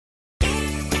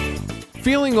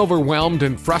Feeling overwhelmed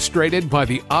and frustrated by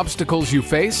the obstacles you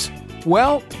face?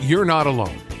 Well, you're not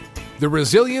alone. The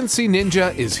Resiliency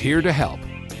Ninja is here to help.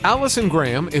 Alison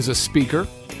Graham is a speaker,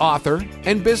 author,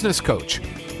 and business coach.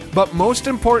 But most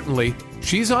importantly,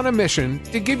 she's on a mission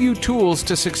to give you tools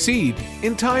to succeed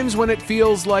in times when it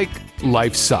feels like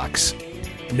life sucks.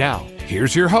 Now,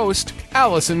 here's your host,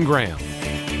 Alison Graham.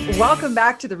 Welcome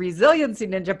back to the Resiliency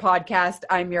Ninja podcast.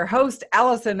 I'm your host,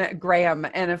 Alison Graham.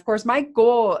 And of course, my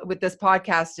goal with this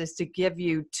podcast is to give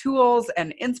you tools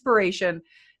and inspiration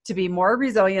to be more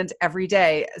resilient every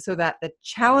day so that the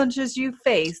challenges you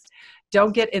face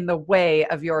don't get in the way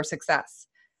of your success.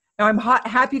 Now, I'm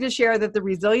happy to share that the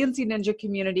Resiliency Ninja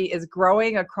community is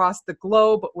growing across the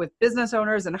globe with business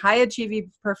owners and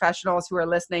high-achieving professionals who are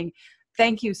listening.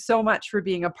 Thank you so much for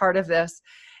being a part of this.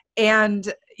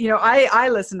 And, you know, I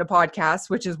listen to podcasts,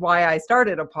 which is why I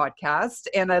started a podcast,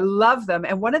 and I love them.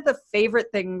 And one of the favorite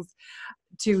things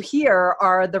to hear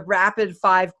are the rapid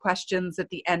 5 questions at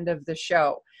the end of the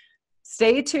show.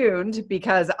 Stay tuned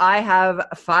because I have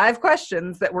 5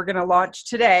 questions that we're going to launch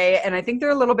today. And I think they're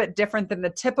a little bit different than the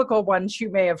typical ones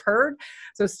you may have heard.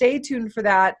 So stay tuned for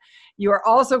that. You are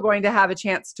also going to have a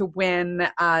chance to win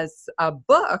us a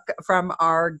book from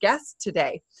our guest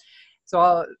today. So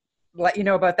I'll let you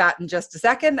know about that in just a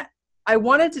second. I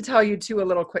wanted to tell you too a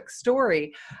little quick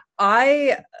story.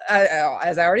 As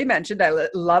I already mentioned, I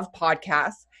love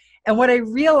podcasts. And what I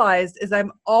realized is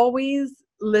I'm always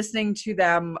listening to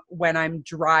them when I'm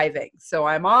driving. So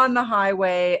I'm on the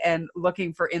highway and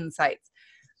looking for insights.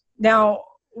 Now,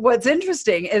 what's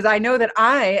interesting is I know that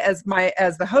I, as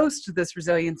the host of this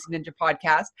Resiliency Ninja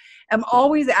podcast, am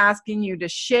always asking you to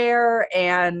share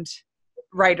and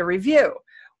write a review,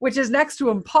 which is next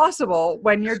to impossible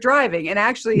when you're driving. And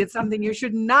actually, it's something you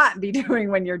should not be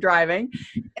doing when you're driving.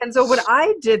 And so what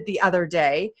I did the other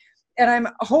day, and I'm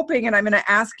hoping, and I'm going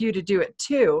to ask you to do it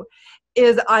too,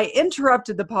 is I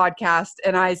interrupted the podcast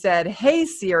and I said, "Hey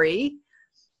Siri,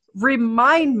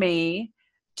 remind me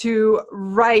to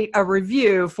write a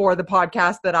review for the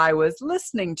podcast that I was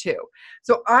listening to."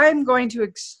 So I'm going to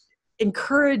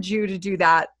encourage you to do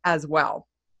that as well.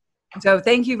 So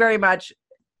thank you very much.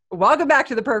 Welcome back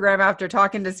to the program after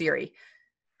talking to Siri.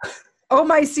 Oh,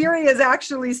 my Siri is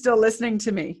actually still listening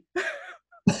to me.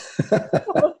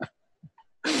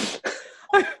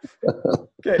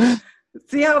 Okay.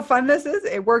 See how fun this is?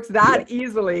 It works that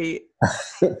easily. I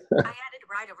added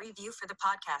write a review for the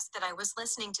podcast that I was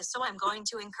listening to, so I'm going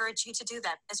to encourage you to do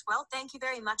that as well. Thank you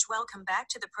very much. Welcome back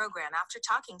to the program after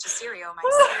talking to Siri. Oh, my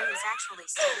Siri is actually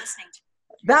still listening to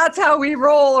That's how we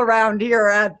roll around here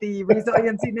at the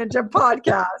Resiliency Ninja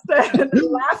podcast. And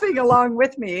laughing along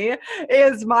with me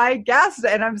is my guest,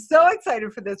 and I'm so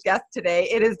excited for this guest today.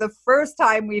 It is the first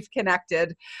time we've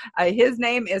connected. His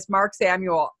name is Mark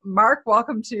Samuel. Mark,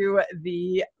 welcome to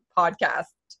the podcast.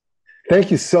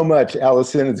 Thank you so much,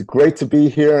 Alison. It's great to be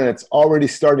here, and it's already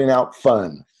starting out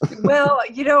fun. Well,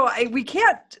 you know, we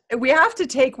have to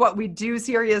take what we do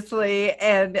seriously,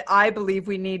 and I believe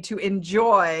we need to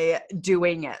enjoy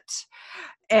doing it.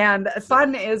 And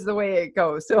fun is the way it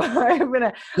goes. So I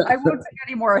won't say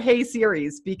any more "Hey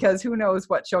Series" because who knows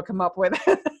what she'll come up with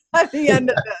at the end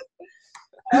of this.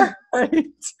 All right.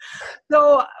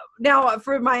 So now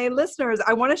for my listeners,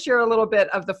 I want to share a little bit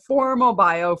of the formal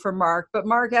bio for Mark. But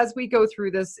Mark, as we go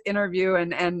through this interview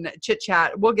and chit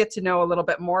chat, we'll get to know a little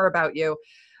bit more about you.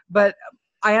 But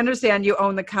I understand you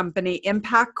own the company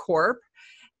Impact Corp,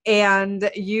 and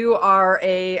you are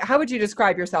how would you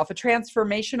describe yourself? A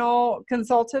transformational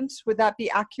consultant? Would that be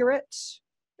accurate?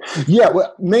 Yeah,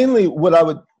 well, mainly what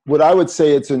I would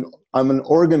say I'm an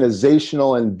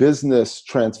organizational and business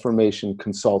transformation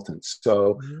consultant.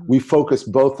 So we focus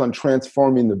both on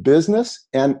transforming the business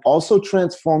and also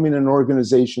transforming an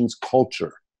organization's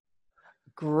culture.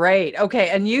 Great. Okay.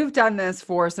 And you've done this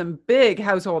for some big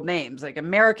household names like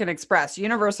American Express,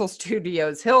 Universal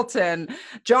Studios, Hilton,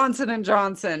 Johnson &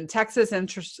 Johnson, Texas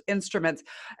Instruments.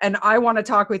 And I want to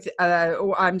talk with,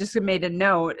 I'm just made a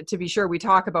note to be sure we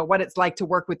talk about what it's like to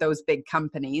work with those big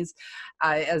companies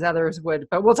as others would,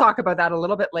 but we'll talk about that a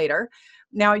little bit later.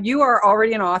 Now, you are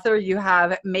already an author. You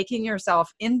have Making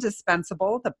Yourself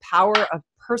Indispensable, The Power of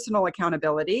Personal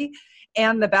Accountability,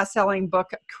 and the best-selling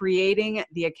book, Creating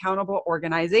the Accountable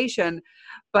Organization.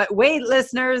 But wait,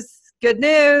 listeners, good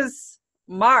news.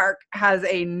 Mark has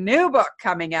a new book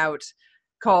coming out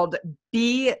called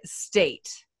Be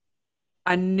State,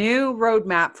 a new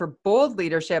roadmap for bold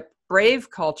leadership, brave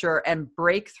culture, and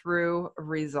breakthrough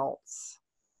results.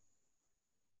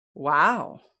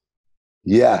 Wow.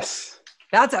 Yes.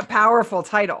 That's a powerful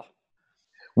title.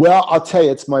 Well, I'll tell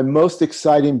you, it's my most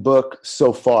exciting book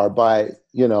so far by,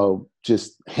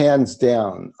 just hands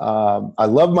down. I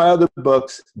love my other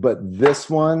books, but this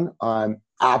one I'm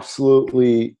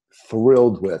absolutely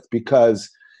thrilled with because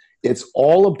it's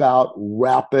all about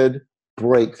rapid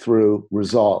breakthrough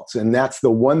results. And that's the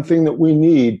one thing that we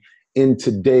need in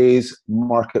today's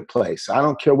marketplace. I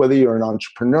don't care whether you're an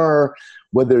entrepreneur,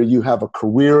 whether you have a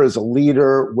career as a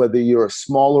leader, whether you're a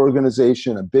small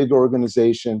organization, a big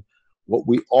organization, what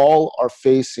we all are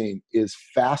facing is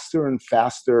faster and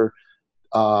faster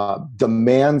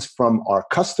demands from our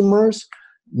customers,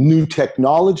 new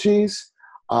technologies,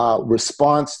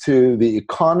 response to the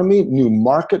economy, new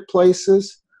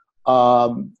marketplaces.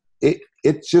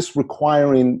 It's just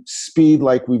requiring speed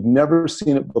like we've never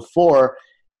seen it before,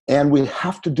 and we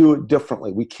have to do it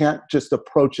differently. We can't just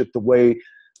approach it the way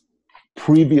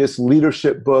previous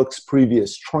leadership books,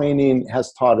 previous training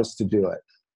has taught us to do it.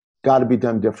 Got to be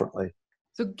done differently.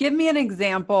 So give me an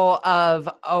example of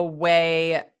a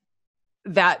way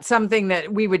that something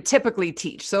that we would typically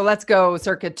teach. So let's go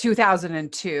circa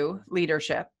 2002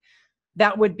 leadership.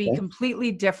 That would be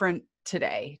completely different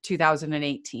today,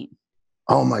 2018.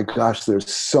 Oh my gosh,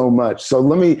 there's so much. So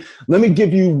let me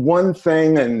give you one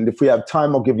thing, and if we have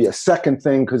time, I'll give you a second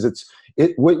thing, because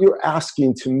what you're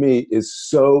asking to me is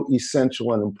so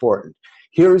essential and important.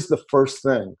 Here's the first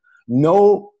thing.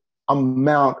 No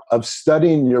amount of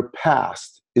studying your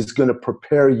past is going to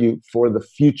prepare you for the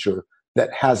future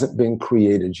that hasn't been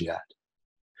created yet.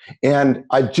 And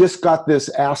I just got this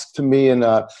asked to me, and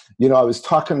I was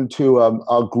talking to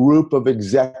a group of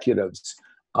executives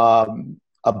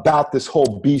about this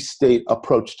whole B-state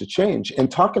approach to change, and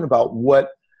talking about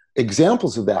what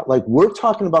examples of that. Like, we're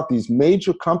talking about these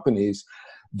major companies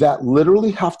that literally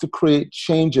have to create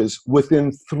changes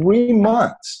within 3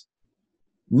 months.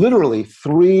 Literally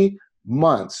 3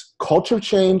 months. Culture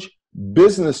change,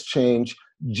 business change,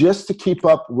 just to keep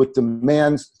up with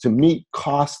demands, to meet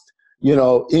cost,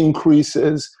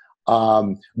 increases,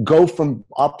 go from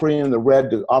operating in the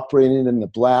red to operating in the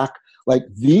black. Like,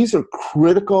 these are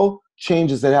critical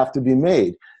changes that have to be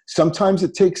made. Sometimes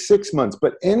it takes 6 months,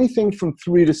 but anything from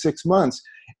 3 to 6 months.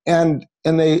 And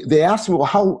they asked me,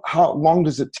 well, how long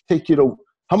does it take you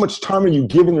how much time are you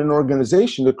giving an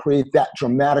organization to create that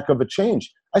dramatic of a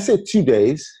change? I said 2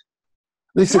 days.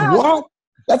 They said, what?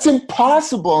 That's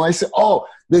impossible. And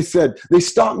I said, they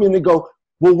stopped me and they go,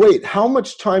 well, wait, how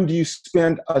much time do you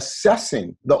spend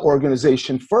assessing the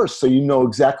organization first so you know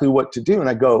exactly what to do? And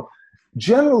I go,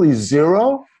 generally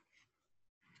 0,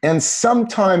 and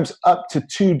sometimes up to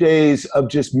 2 days of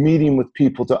just meeting with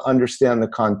people to understand the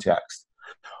context.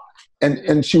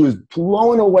 And she was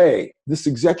blown away. This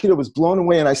executive was blown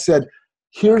away. And I said,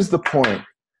 here's the point.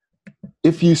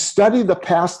 If you study the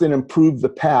past and improve the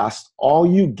past,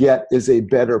 all you get is a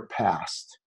better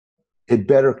past, a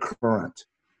better current.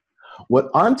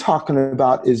 What I'm talking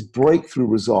about is breakthrough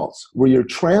results, where you're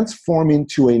transforming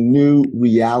to a new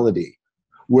reality,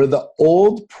 where the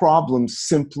old problems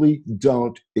simply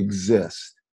don't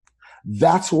exist.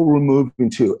 That's what we're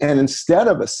moving to. And instead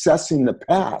of assessing the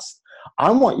past,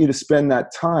 I want you to spend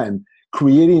that time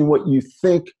creating what you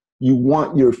think you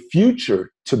want your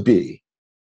future to be.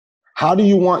 How do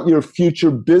you want your future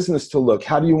business to look?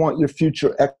 How do you want your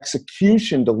future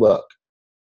execution to look?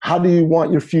 How do you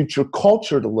want your future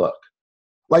culture to look?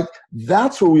 Like,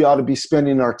 that's where we ought to be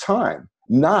spending our time,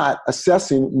 not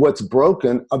assessing what's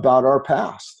broken about our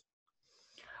past.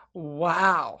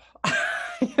 Wow.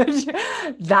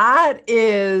 That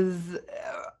is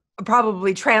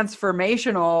probably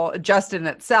transformational just in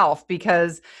itself,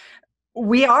 because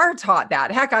we are taught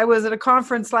that. Heck, I was at a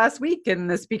conference last week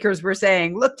and the speakers were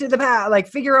saying, look to the past, like,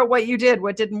 figure out what you did,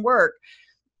 what didn't work.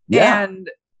 Yeah. And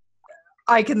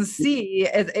I can see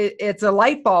it's a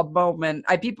light bulb moment.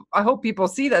 I hope people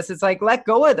see this. It's like, let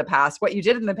go of the past. What you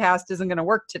did in the past isn't going to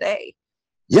work today.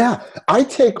 Yeah, I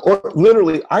take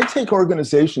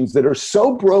organizations that are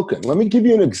so broken. Let me give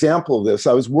you an example of this.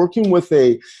 I was working with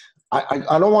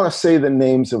I don't want to say the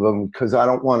names of them because I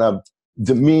don't want to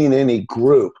demean any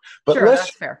group, but sure, let's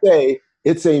say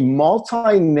it's a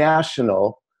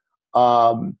multinational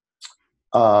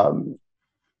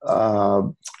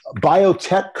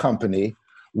biotech company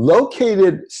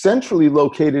centrally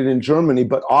located in Germany,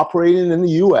 but operating in the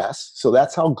US. So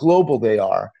that's how global they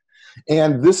are.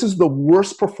 And this is the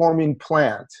worst performing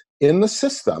plant in the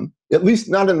system, at least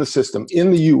not in the system,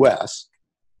 in the US.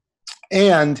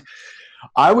 And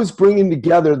I was bringing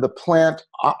together the plant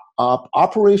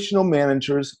operational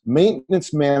managers,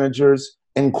 maintenance managers,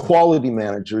 and quality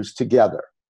managers together.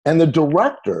 And the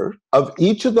director of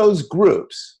each of those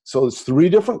groups, so it's 3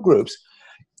 different groups,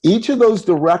 each of those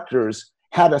directors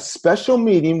had a special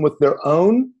meeting with their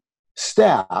own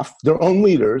staff, their own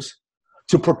leaders,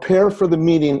 to prepare for the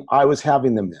meeting I was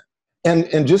having them in.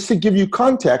 And just to give you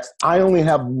context, I only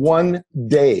have 1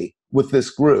 day with this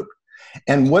group.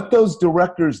 And what those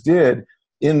directors did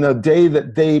in the day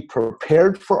that they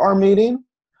prepared for our meeting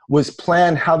was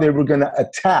plan how they were going to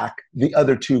attack the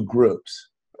other 2 groups.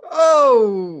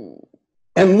 Oh.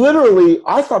 And literally,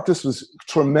 I thought this was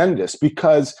tremendous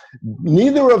because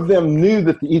neither of them knew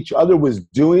that each other was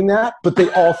doing that, but they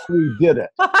all 3 did it.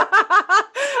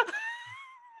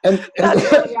 And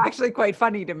That's really actually quite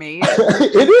funny to me.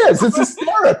 It is. It's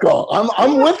hysterical.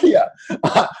 I'm with you.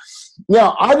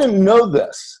 Now, I didn't know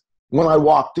this when I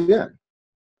walked in.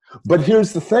 But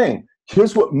here's the thing.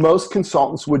 Here's what most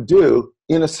consultants would do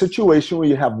in a situation where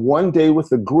you have 1 day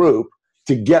with a group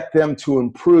to get them to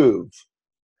improve.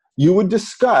 You would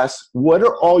discuss what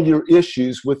are all your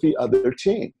issues with the other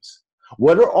teams.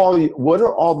 What are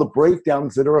all the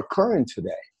breakdowns that are occurring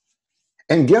today?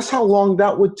 And guess how long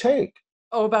that would take?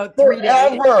 Oh, about 3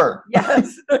 days. Forever.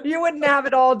 Yes. You wouldn't have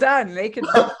it all done. They could.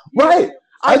 Right.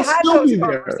 I've had still those be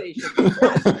there.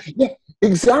 conversations. Yeah,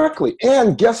 exactly.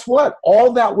 And guess what?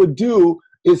 All that would do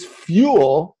is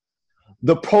fuel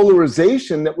the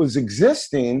polarization that was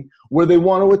existing where they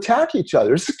want to attack each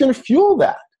other. It's going to fuel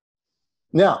that.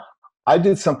 Now, I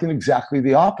did something exactly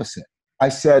the opposite. I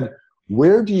said,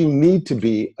 where do you need to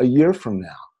be a year from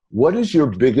now? What is your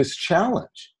biggest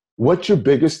challenge? What's your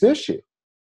biggest issue?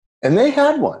 And they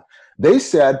had one. They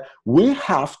said, we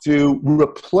have to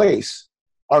replace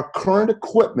our current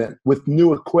equipment with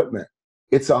new equipment.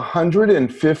 It's a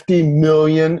 $150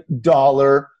 million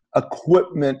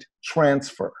equipment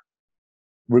transfer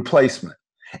replacement.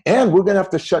 And we're going to have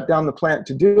to shut down the plant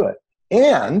to do it.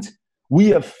 And we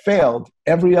have failed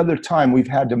every other time we've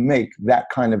had to make that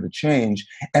kind of a change.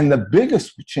 And the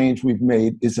biggest change we've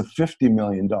made is a $50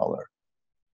 million.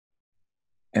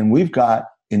 And we've got,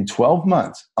 in 12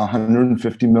 months,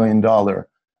 $150 million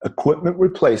equipment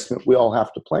replacement we all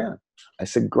have to plan. I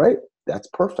said, great, that's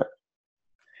perfect.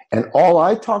 And all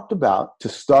I talked about to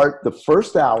start the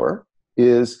first hour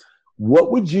is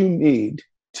what would you need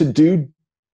to do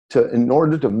in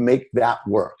order to make that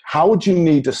work? How would you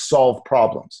need to solve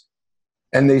problems?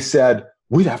 And they said,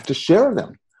 we'd have to share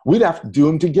them. We'd have to do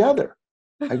them together.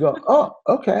 I go, oh,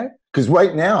 okay. Because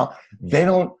right now,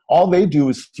 all they do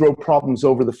is throw problems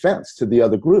over the fence to the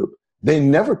other group. They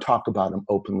never talk about them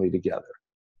openly together.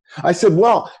 I said,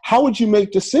 well, how would you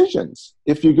make decisions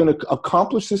if you're going to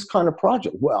accomplish this kind of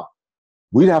project? Well,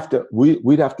 we'd have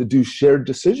to do shared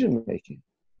decision making.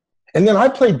 And then I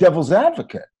played devil's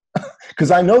advocate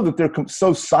because I know that they're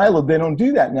so siloed they don't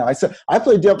do that now. I said, I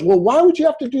played devil. Well, why would you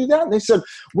have to do that? And they said,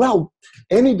 well,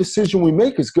 any decision we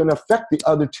make is going to affect the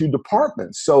other 2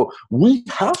 departments. So we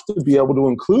have to be able to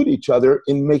include each other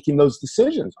in making those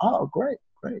decisions. Oh, great,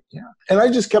 yeah. And I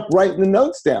just kept writing the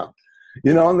notes down,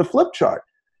 on the flip chart.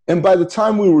 And by the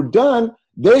time we were done,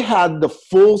 they had the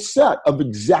full set of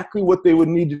exactly what they would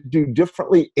need to do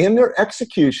differently in their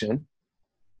execution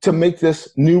to make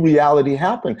this new reality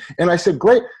happen. And I said,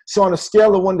 great. So on a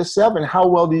scale of 1 to 7, how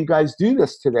well do you guys do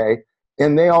this today?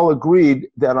 And they all agreed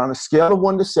that on a scale of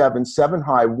 1 to 7, 7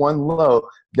 high, 1 low,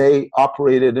 they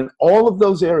operated in all of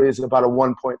those areas about a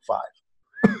 1.5.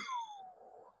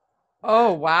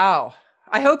 Oh, wow.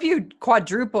 I hope you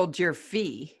quadrupled your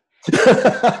fee.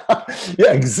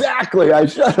 Yeah, exactly. I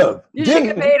should have. You should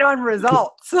get paid on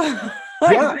results.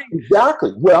 Yeah,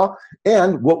 exactly. Well,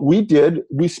 and what we did,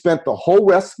 we spent the whole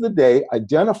rest of the day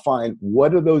identifying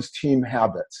what are those team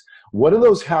habits? What are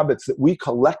those habits that we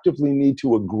collectively need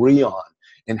to agree on,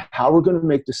 and how we're going to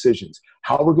make decisions,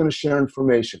 how we're going to share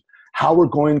information, how we're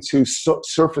going to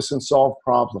surface and solve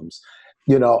problems,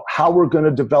 how we're going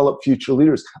to develop future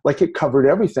leaders. Like, it covered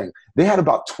everything. They had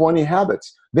about 20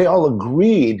 habits. They all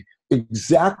agreed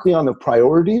exactly on the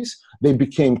priorities. They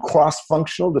became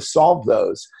cross-functional to solve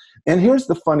those. And here's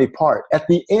the funny part. At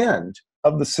the end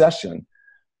of the session,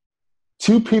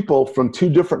 2 people from 2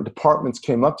 different departments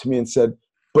came up to me and said,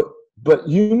 but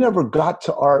you never got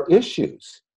to our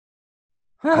issues.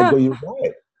 I go, you're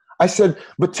right. I said,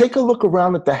 but take a look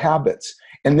around at the habits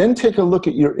and then take a look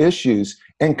at your issues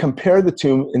and compare the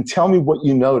 2 and tell me what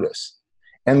you notice.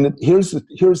 And here's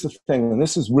the thing, and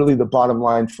this is really the bottom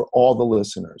line for all the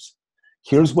listeners.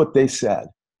 Here's what they said.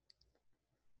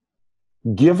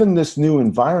 Given this new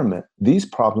environment, these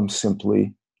problems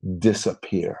simply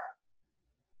disappear.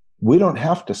 We don't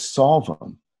have to solve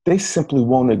them. They simply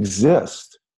won't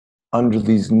exist under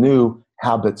these new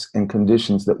habits and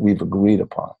conditions that we've agreed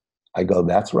upon. I go,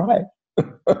 that's right.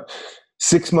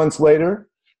 6 months later,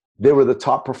 they were the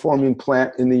top performing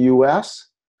plant in the US.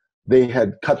 They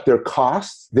had cut their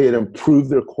costs. They had improved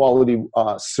their quality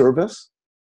service.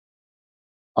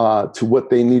 to what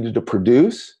they needed to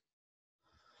produce,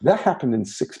 that happened in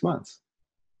 6 months.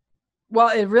 Well,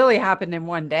 it really happened in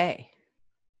one day.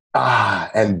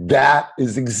 And that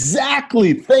is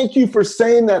exactly, thank you for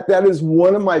saying that. That is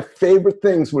one of my favorite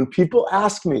things. When people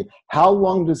ask me, how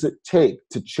long does it take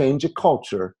to change a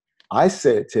culture? I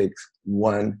say it takes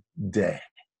 1 day.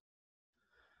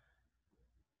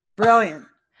 Brilliant.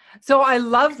 So I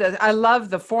love this. I love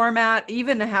the format,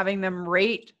 even having them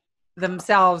rate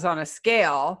themselves on a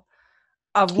scale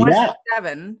of 1 to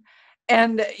 7.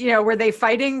 And, were they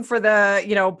fighting for the,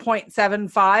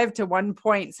 0.75 to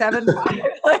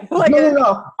 1.75?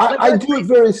 No. I do it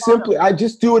very simply. I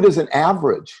just do it as an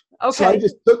average. Okay. So I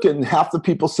just took it, and half the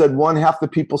people said 1, half the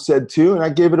people said 2, and I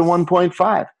gave it a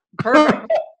 1.5.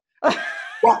 Perfect.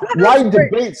 Why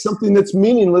debate something that's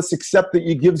meaningless, except that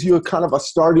it gives you a kind of a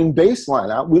starting baseline?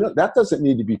 That doesn't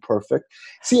need to be perfect.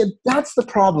 See, that's the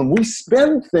problem. We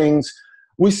spend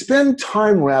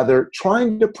time rather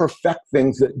trying to perfect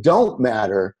things that don't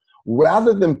matter,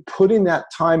 rather than putting that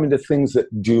time into things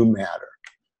that do matter.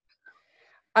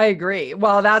 I agree.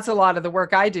 Well, that's a lot of the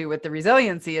work I do with the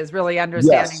resiliency, is really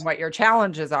understanding what your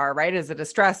challenges are, right? Is it a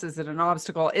stress? Is it an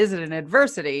obstacle? Is it an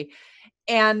adversity?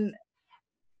 And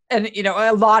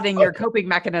allotting your coping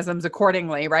mechanisms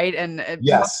accordingly, right? And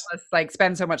most of us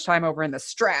spend so much time over in the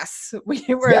stress. We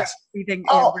think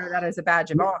that is a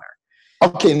badge of honor.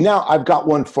 Okay, now I've got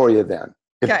one for you then.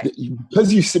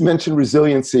 Because you mentioned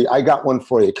resiliency, I got one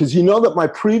for you. Because you know that my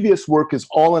previous work is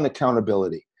all in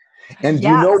accountability. And you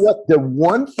know what? The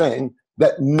one thing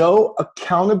that no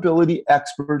accountability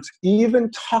experts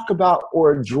even talk about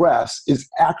or address is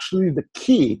actually the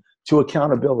key to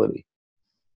accountability.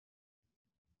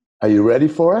 Are you ready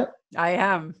for it? I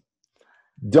am.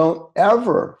 Don't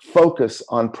ever focus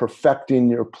on perfecting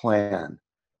your plan.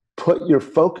 Put your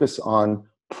focus on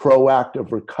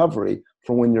proactive recovery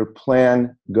for when your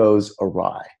plan goes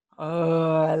awry.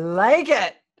 Oh, I like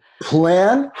it.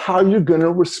 Plan how you're going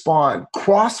to respond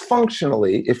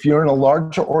cross-functionally. If you're in a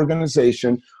larger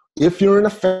organization, if you're in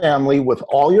a family with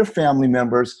all your family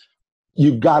members,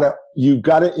 you've got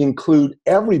to include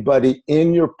everybody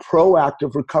in your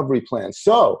proactive recovery plan.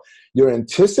 So you're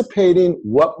anticipating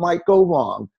what might go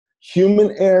wrong,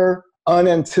 human error,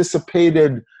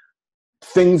 unanticipated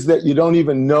things that you don't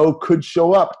even know could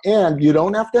show up. And you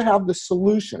don't have to have the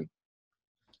solution.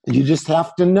 You just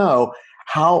have to know,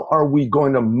 how are we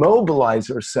going to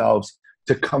mobilize ourselves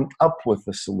to come up with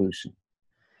the solution?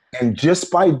 And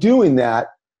just by doing that,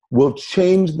 will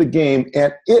change the game,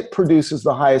 and it produces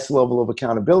the highest level of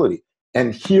accountability.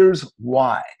 And here's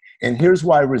why. And here's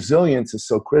why resilience is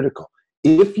so critical.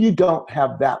 If you don't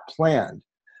have that planned,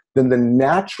 then the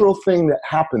natural thing that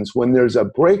happens when there's a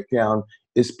breakdown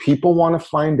is people want to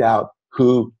find out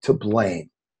who to blame.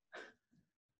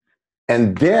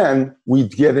 And then we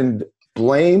get in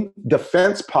blame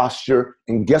defense posture,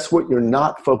 and guess what you're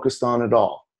not focused on at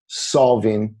all?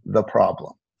 Solving the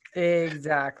problem.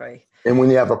 Exactly. And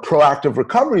when you have a proactive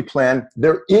recovery plan,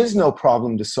 there is no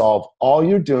problem to solve. All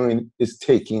you're doing is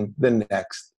taking the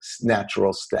next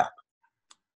natural step.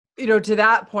 To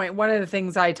that point, one of the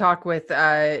things I talk with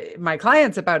my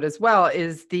clients about as well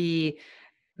is the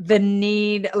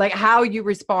need, like how you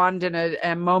respond in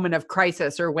a moment of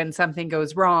crisis or when something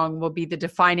goes wrong will be the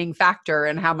defining factor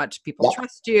in how much people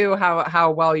trust you,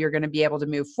 how well you're going to be able to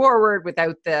move forward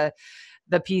without the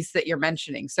piece that you're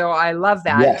mentioning. So I love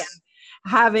that. Yes. And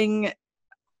having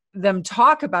them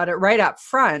talk about it right up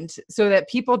front so that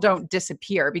people don't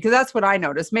disappear, because that's what I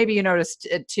noticed. Maybe you noticed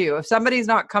it too. If somebody's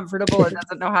not comfortable or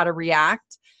doesn't know how to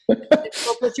react in a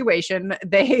difficult situation,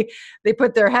 they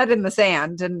put their head in the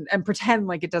sand and pretend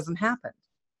like it doesn't happen.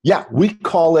 Yeah, we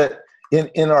call it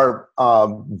in our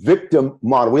victim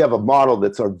model. We have a model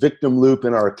that's our victim loop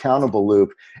and our accountable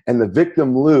loop. And the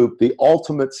victim loop, the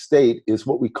ultimate state, is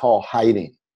what we call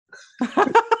hiding.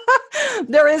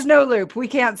 There is no loop. We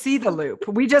can't see the loop.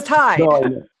 We just hide.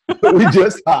 No, we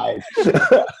just hide.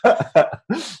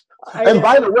 And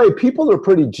by the way, people are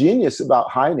pretty genius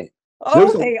about hiding.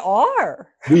 They are.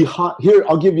 Here,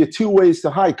 I'll give you 2 ways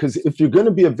to hide, because if you're going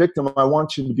to be a victim, I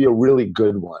want you to be a really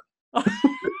good one. Own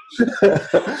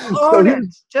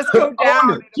it. Just go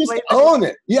down. Just own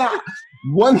it. Yeah.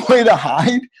 One way to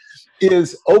hide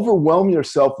is overwhelm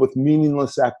yourself with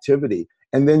meaningless activity.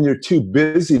 And then you're too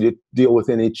busy to deal with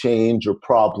any change or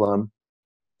problem.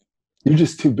 You're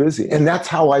just too busy. And that's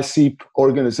how I see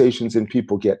organizations and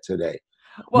people get today.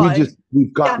 Well,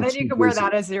 we've gotten then you can busy. wear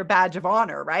that as your badge of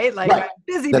honor, right? Like right.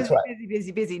 busy. No I'm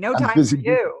time busy. for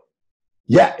you.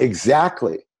 Yeah,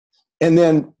 exactly. And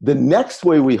then the next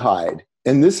way we hide,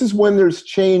 and this is when there's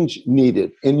change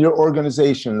needed in your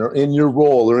organization or in your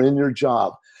role or in your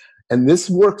job. and this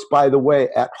works, by the way,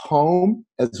 at home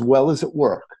as well as at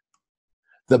work.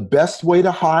 The best way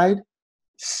to hide,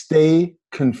 stay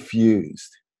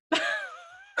confused.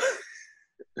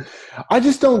 I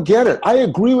just don't get it. I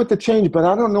agree with the change, but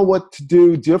I don't know what to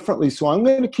do differently. So I'm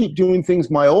going to keep doing things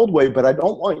my old way, but I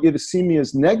don't want you to see me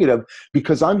as negative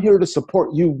because I'm here to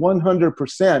support you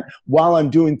 100% while I'm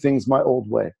doing things my old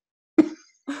way.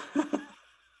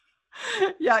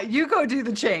 Yeah, you go do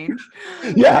the change.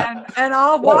 Yeah. And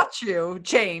I'll watch you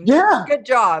change. Yeah. Good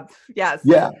job. Yes.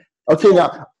 Yeah. Okay,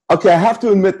 now, I have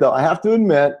to admit though,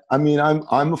 I mean,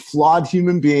 I'm a flawed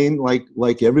human being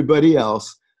like everybody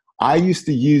else. I used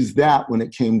to use that when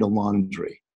it came to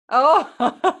laundry. Oh,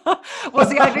 well,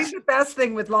 see, I think the best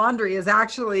thing with laundry is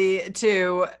actually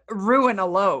to ruin a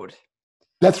load.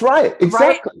 That's right.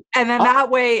 Exactly. Right? And then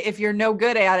that way, if you're no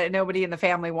good at it, nobody in the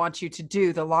family wants you to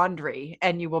do the laundry,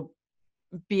 and you will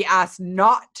be asked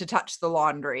not to touch the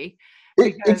laundry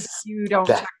because you don't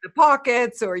check the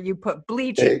pockets or you put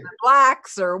bleach in the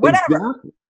blacks or whatever.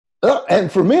 Exactly.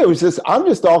 And for me, it was just, I'm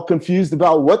just all confused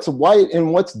about what's white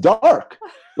and what's dark.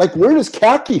 Like, where does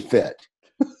khaki fit?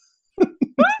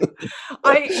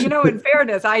 In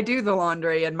fairness, I do the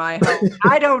laundry in my home.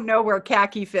 I don't know where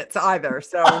khaki fits either.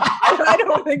 So I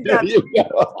don't think that's.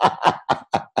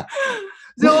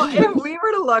 So if we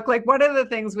were to look, like, one of the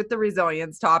things with the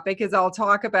resilience topic is I'll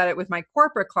talk about it with my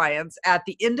corporate clients at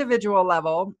the individual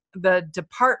level, the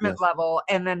department level,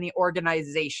 and then the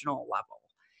organizational level.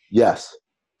 Yes.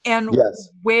 And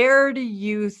where do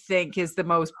you think is the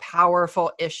most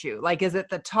powerful issue? Like, is it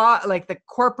the top, like the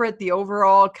corporate, the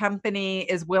overall company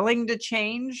is willing to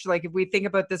change? Like, if we think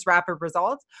about this rapid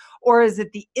results, or is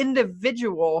it the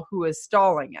individual who is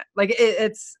stalling it? Like,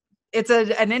 it's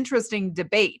an interesting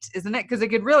debate, isn't it? Because it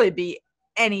could really be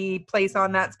any place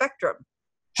on that spectrum.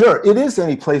 Sure, it is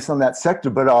any place on that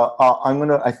sector, but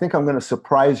I think I'm gonna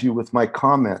surprise you with my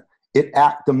comment.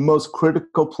 The most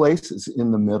critical place is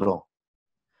in the middle.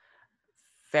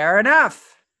 Fair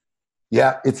enough.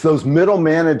 Yeah, it's those middle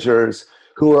managers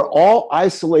who are all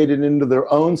isolated into their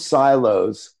own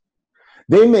silos.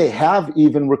 They may have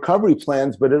even recovery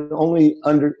plans, but it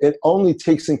only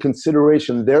takes in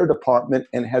consideration their department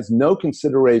and has no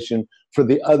consideration for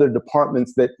the other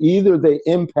departments that either they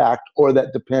impact or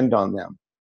that depend on them.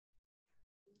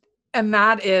 And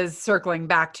that is circling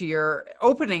back to your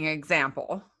opening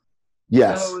example.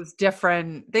 Yes. Those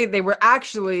different, they were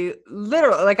actually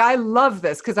literally, like, I love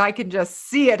this because I can just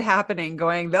see it happening,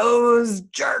 going, those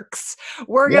jerks,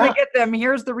 we're going to get them.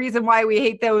 Here's the reason why we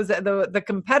hate those, the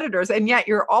competitors. And yet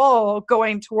you're all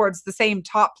going towards the same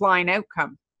top line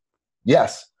outcome.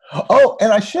 Yes. Oh,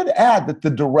 and I should add that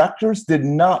the directors did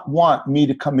not want me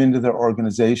to come into their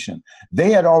organization.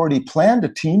 They had already planned a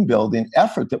team building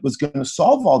effort that was going to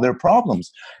solve all their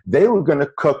problems. They were going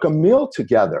to cook a meal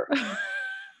together.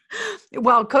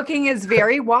 Well, cooking is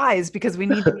very wise because we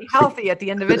need to be healthy at the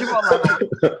individual level.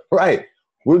 Right.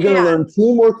 We're going to learn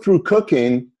teamwork through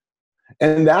cooking.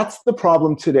 And that's the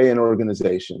problem today in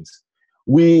organizations.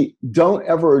 We don't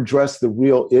ever address the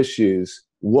real issues.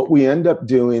 What we end up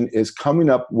doing is coming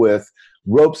up with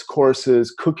ropes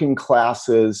courses, cooking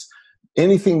classes,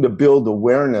 anything to build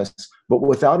awareness, but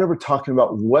without ever talking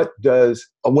about what does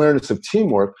awareness of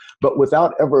teamwork, but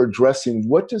without ever addressing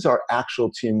what does our actual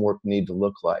teamwork need to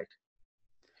look like.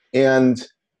 And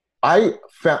I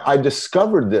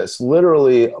discovered this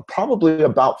literally probably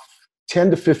about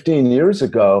 10 to 15 years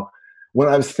ago when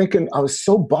I was thinking, I was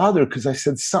so bothered because I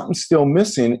said something's still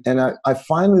missing. And I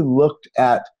finally looked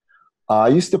at, I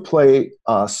used to play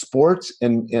sports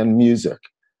and music.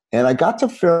 And I got to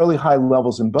fairly high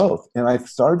levels in both. And I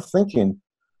started thinking,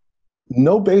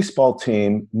 no baseball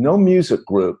team, no music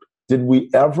group, did we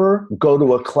ever go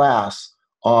to a class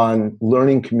on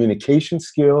learning communication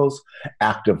skills,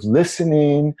 active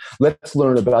listening, let's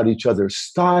learn about each other's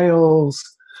styles,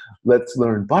 let's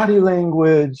learn body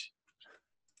language.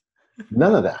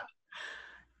 None of that.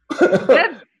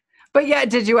 But yeah,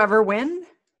 did you ever win?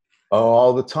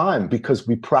 All the time, because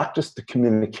we practiced the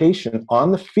communication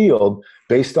on the field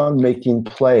based on making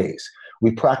plays.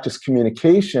 We practiced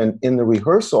communication in the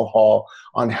rehearsal hall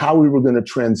on how we were going to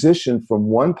transition from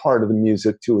one part of the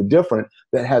music to a different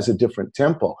that has a different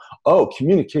tempo. Oh,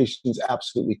 communication is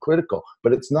absolutely critical,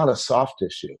 but it's not a soft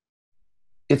issue.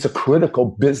 It's a critical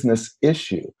business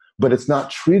issue, but it's not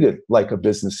treated like a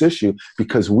business issue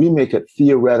because we make it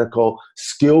theoretical,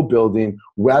 skill building,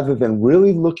 rather than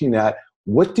really looking at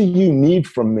what do you need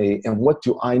from me and what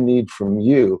do I need from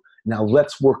you? Now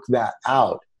let's work that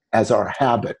out as our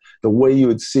habit. The way you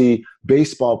would see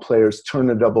baseball players turn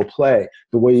a double play,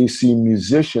 the way you see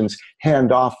musicians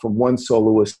hand off from one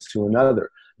soloist to another.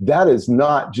 That is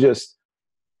not just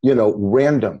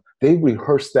random. They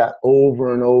rehearse that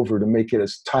over and over to make it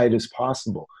as tight as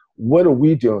possible. What are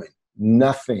we doing?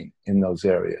 Nothing in those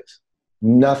areas.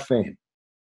 Nothing.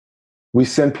 We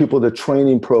send people to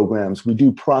training programs. We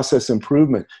do process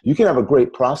improvement. You can have a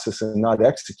great process and not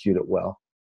execute it well.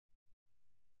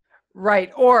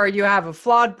 Right. Or you have a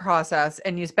flawed process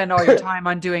and you spend all your time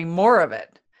on doing more of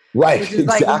it. Right. Which is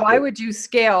exactly. like, why would you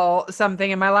scale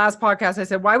something? In my last podcast, I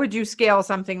said, why would you scale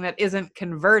something that isn't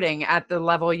converting at the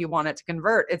level you want it to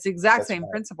convert? It's the exact same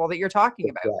principle that you're talking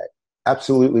about. Right.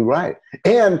 Absolutely right.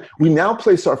 And we now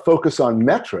place our focus on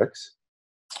metrics,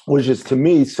 which is, to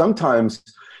me, sometimes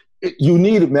you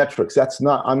need metrics.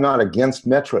 I'm not against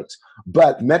metrics,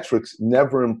 but metrics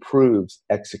never improves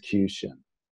execution.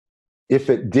 If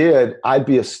it did, I'd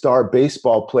be a star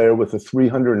baseball player with a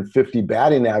 350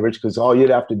 batting average, because all you'd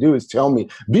have to do is tell me,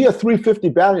 be a 350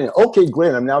 batting average. Okay,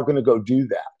 Glenn, I'm now going to go do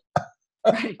that.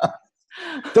 Right.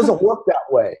 It doesn't work that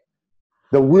way.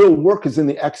 The real work is in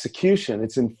the execution.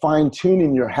 It's in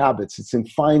fine-tuning your habits. It's in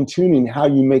fine-tuning how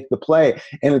you make the play.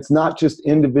 And it's not just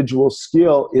individual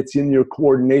skill. It's in your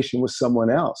coordination with someone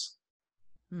else.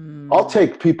 I'll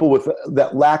take people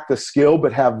that lack the skill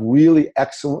but have really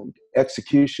excellent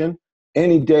execution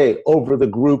any day over the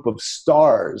group of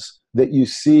stars that you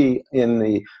see in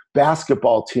the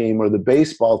basketball team or the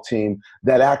baseball team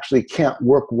that actually can't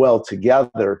work well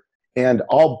together. And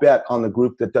I'll bet on the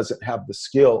group that doesn't have the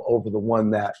skill over the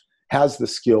one that has the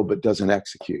skill but doesn't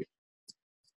execute.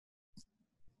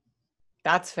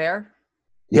 That's fair.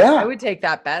 Yeah. I would take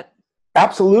that bet.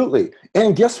 Absolutely.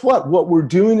 And guess what? What we're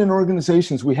doing in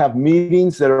organizations, we have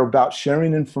meetings that are about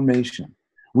sharing information.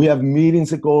 We have meetings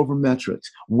that go over metrics.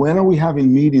 When are we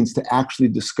having meetings to actually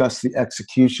discuss the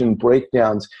execution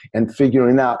breakdowns and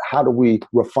figuring out how do we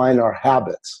refine our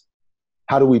habits?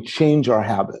 How do we change our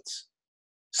habits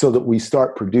so that we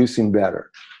start producing better?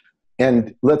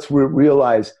 And let's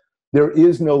realize there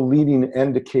is no leading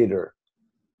indicator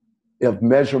of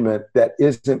measurement that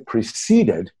isn't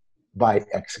preceded by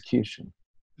execution.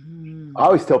 I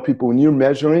always tell people, when you're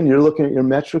measuring, you're looking at your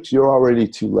metrics, you're already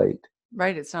too late.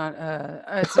 Right. It's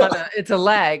a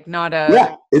lag, not a.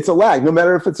 Yeah, it's a lag. No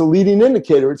matter if it's a leading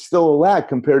indicator, it's still a lag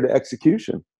compared to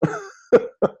execution.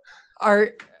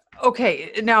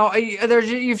 Okay. Now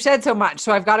you've said so much,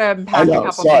 so I've got to unpack a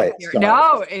couple things here.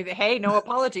 No, hey, no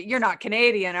apology. You're not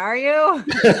Canadian, are you?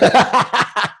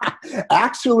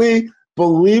 Actually,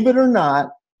 believe it or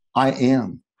not, I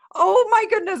am. Oh my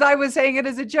goodness. I was saying it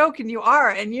as a joke and you are,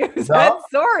 and you said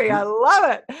sorry. I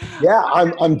love it. Yeah,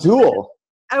 I'm dual.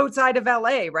 Outside of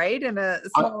LA, right? In a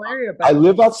small area. But I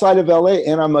live outside of LA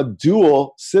and I'm a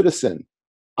dual citizen.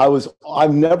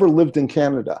 I've never lived in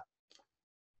Canada.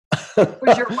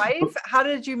 Was your wife? How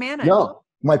did you manage? No,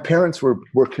 my parents were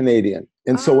Canadian.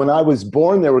 And so when I was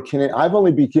born, they were Canadian. I've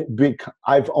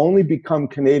only become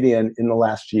Canadian in the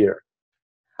last year.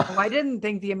 Oh, I didn't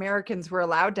think the Americans were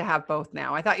allowed to have both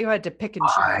now. I thought you had to pick and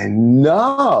choose. I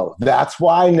know. That's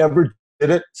why I never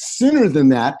did it sooner than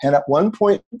that. And at one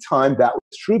point in time, that was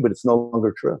true, but it's no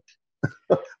longer true.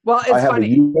 Well, it's I have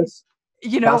funny. A US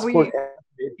passport.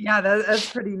 That's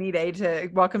pretty neat,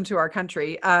 welcome to our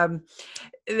country. And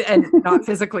not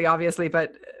physically, obviously,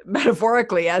 but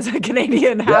metaphorically as a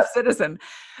Canadian half citizen.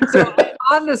 So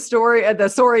on the story side,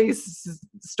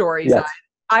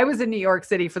 I was in New York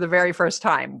City for the very first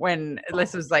time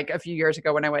this was like a few years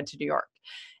ago when I went to New York.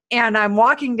 And I'm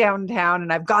walking downtown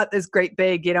and I've got this great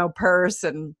big, purse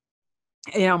and,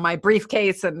 my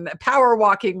briefcase and power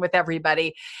walking with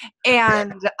everybody.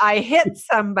 And I hit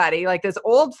somebody, like this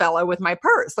old fellow, with my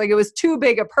purse. Like, it was too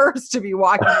big a purse to be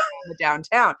walking around the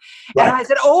downtown. Right. And I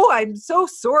said, "Oh, I'm so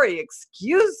sorry.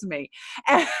 Excuse me."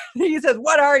 And he says,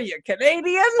 "What are you,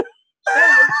 Canadian?"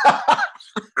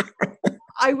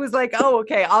 I was like, "Oh,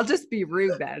 okay. I'll just be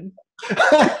rude then."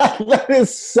 That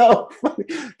is so funny.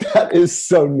 That is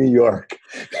so New York.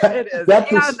 It is. That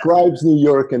describes New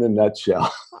York in a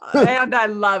nutshell. And I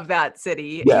love that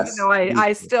city. Yes. Even though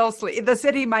I still sleep. The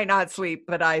city might not sleep,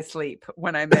 but I sleep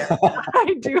when I'm there.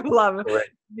 I do love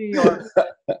New York.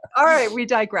 All right, we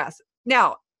digress.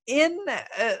 Now, in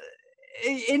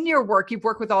your work, you've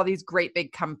worked with all these great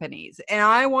big companies. And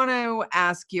I want to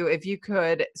ask you if you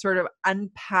could sort of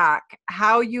unpack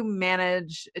how you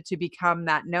manage to become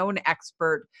that known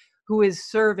expert who is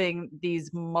serving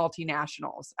these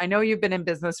multinationals. I know you've been in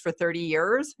business for 30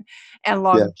 years and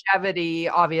longevity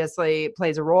obviously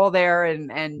plays a role there,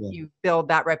 and you build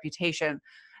that reputation.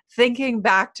 Thinking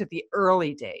back to the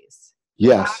early days,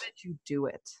 how did you do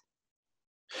it?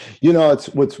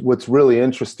 It's what's really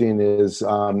interesting is,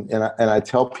 and I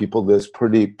tell people this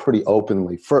pretty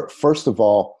openly. First of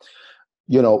all,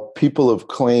 people have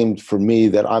claimed for me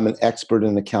that I'm an expert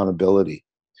in accountability.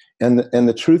 And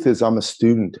the truth is I'm a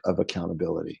student of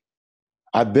accountability.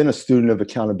 I've been a student of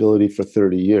accountability for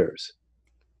 30 years.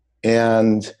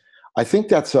 And I think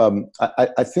that's,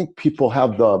 I think people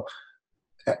have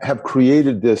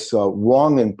created this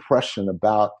wrong impression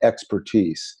about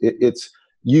expertise.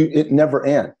 It never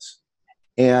ends.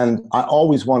 And I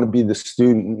always want to be the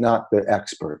student, not the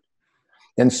expert.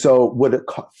 And so what it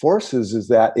forces is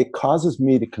that it causes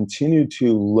me to continue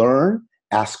to learn,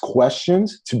 ask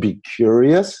questions, to be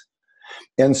curious.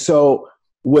 And so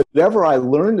whatever I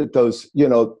learned at those,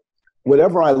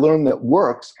 whatever I learned that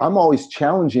works, I'm always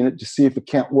challenging it to see if it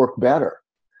can't work better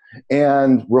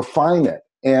and refine it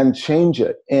and change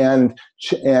it and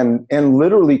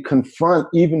literally confront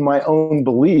even my own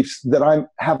beliefs that I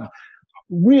have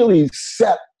really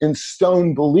set in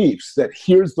stone beliefs that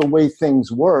here's the way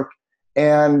things work.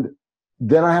 And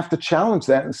then I have to challenge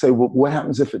that and say, well, what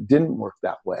happens if it didn't work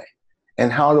that way?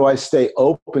 And how do I stay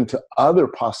open to other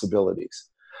possibilities?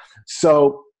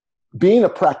 So being a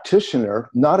practitioner,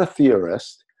 not a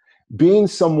theorist, being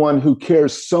someone who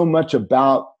cares so much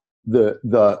about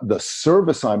the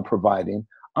service I'm providing,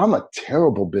 I'm a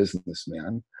terrible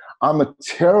businessman. I'm a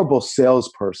terrible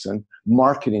salesperson,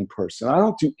 marketing person. I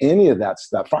don't do any of that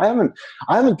stuff. I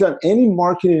haven't done any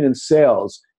marketing and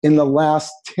sales in the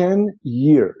last 10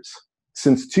 years.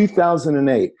 Since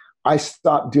 2008, I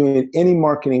stopped doing any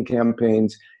marketing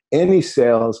campaigns, any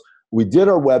sales. We did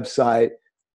our website.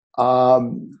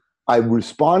 I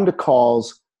respond to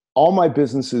calls. All my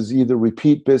business is either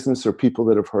repeat business or people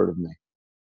that have heard of me.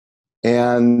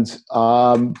 And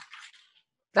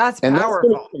that's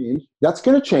powerful. That's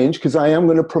going to change because I am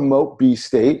going to promote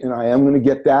B-State and I am going to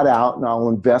get that out and I'll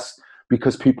invest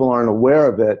because people aren't aware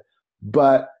of it.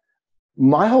 But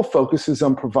my whole focus is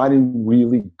on providing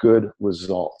really good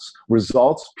results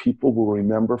people will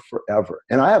remember forever.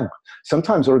 And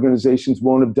sometimes organizations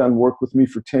won't have done work with me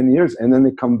for 10 years and then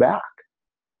they come back.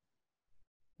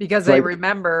 Because they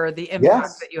remember the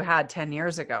impact that you had 10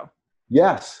 years ago.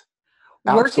 Yes,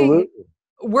 absolutely.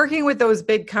 Working with those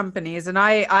big companies, and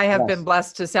I have been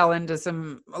blessed to sell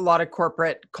into a lot of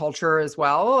corporate culture as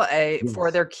well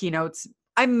for their keynotes.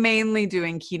 I'm mainly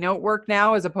doing keynote work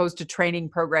now as opposed to training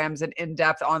programs and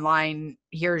in-depth online,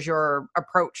 here's your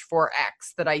approach for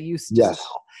X that I used to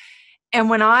sell. And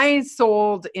when I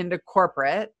sold into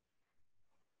corporate,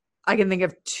 I can think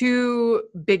of 2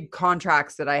 big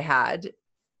contracts that I had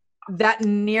that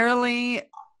nearly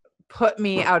put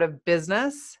me out of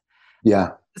business.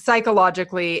 Yeah.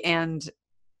 Psychologically and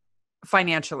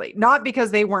financially, not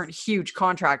because they weren't huge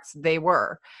contracts, they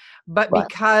were, but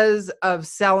because of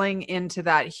selling into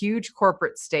that huge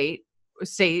corporate state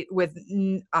with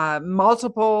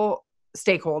multiple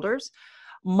stakeholders,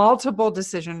 multiple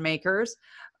decision makers,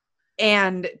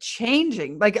 and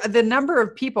changing like the number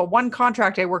of people. One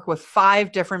contract I worked with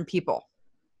 5 different people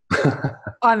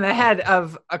on the head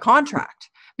of a contract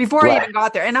before I even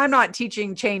got there. And I'm not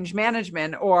teaching change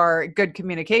management or good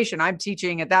communication. I'm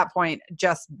teaching at that point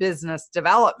just business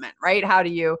development, right? How do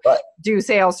you do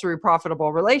sales through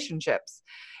profitable relationships?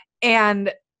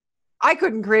 And I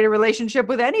couldn't create a relationship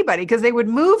with anybody because they would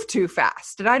move too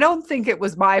fast. And I don't think it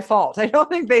was my fault. I don't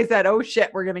think they said, oh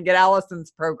shit, we're going to get Allison's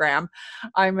program.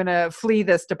 I'm going to flee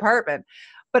this department.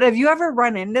 But have you ever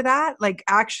run into that? Like,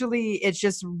 actually, it's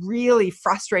just really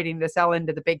frustrating to sell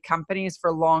into the big companies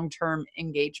for long-term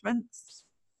engagements.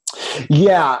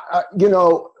 Yeah.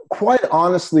 Quite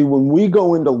honestly, when we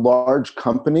go into large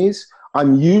companies,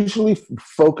 I'm usually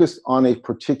focused on a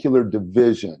particular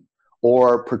division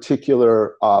or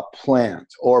particular plant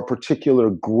or particular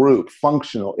group,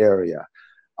 functional area.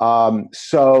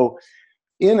 So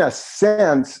in a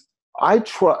sense, I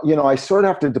sort of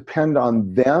have to depend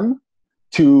on them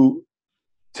to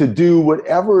do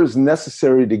whatever is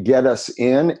necessary to get us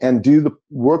in and do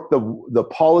the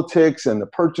politics and the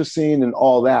purchasing and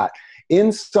all that.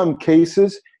 In some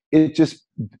cases, it just,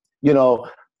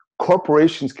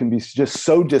 corporations can be just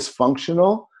so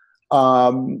dysfunctional.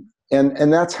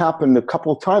 And that's happened a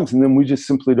couple of times. And then we just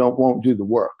simply won't do the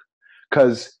work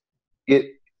because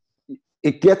it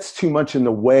gets too much in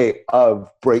the way of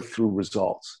breakthrough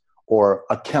results or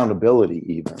accountability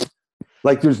even.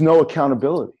 Like there's no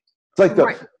accountability. It's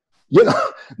like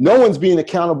no one's being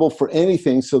accountable for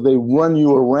anything. So they run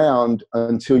you around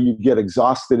until you get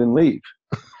exhausted and leave.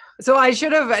 So I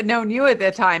should have known you at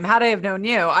the time. Had I have known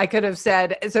you, I could have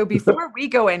said, so before we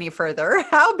go any further,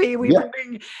 how be we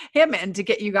bring him in to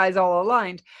get you guys all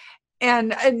aligned.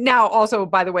 And now also,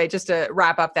 by the way, just to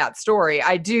wrap up that story,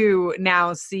 I do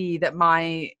now see that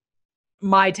my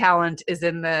my talent is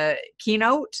in the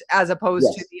keynote as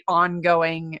opposed to Yes. the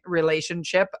ongoing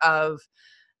relationship of,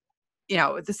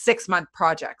 the 6-month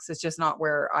projects. Is just not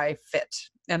where I fit.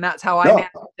 And that's how I No.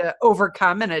 managed to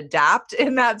overcome and adapt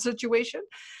in that situation.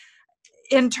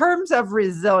 In terms of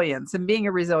resilience and being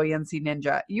a resiliency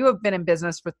ninja, you have been in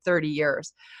business for 30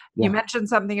 years. You Yeah. mentioned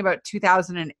something about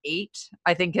 2008,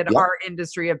 I think, in Yep. our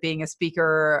industry of being a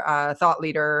speaker, thought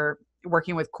leader,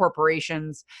 working with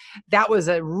corporations. That was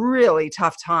a really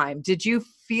tough time. Did you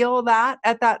feel that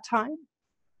at that time?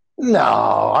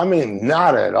 No, I mean,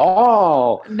 not at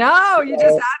all. No, you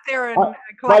just sat there and My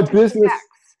collected business,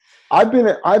 checks. I've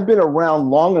been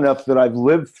around long enough that I've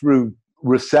lived through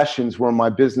recessions where my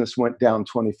business went down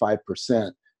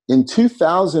 25%. In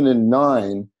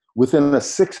 2009, within a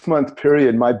 6-month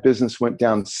period, my business went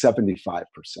down 75%.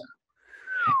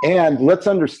 And let's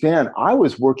understand, I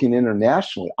was working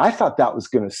internationally. I thought that was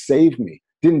going to save me.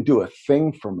 Didn't do a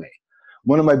thing for me.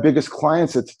 One of my biggest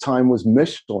clients at the time was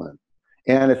Michelin.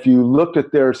 And if you looked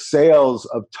at their sales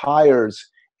of tires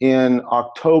in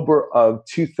October of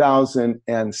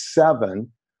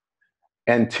 2007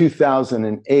 and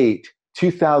 2008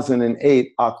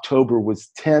 October was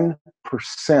 10%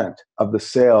 of the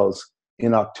sales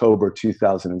in October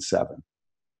 2007.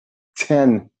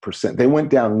 10%. They went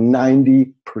down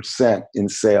 90% in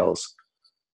sales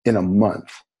in a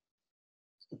month.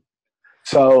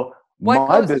 So what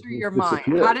my goes business through your mind?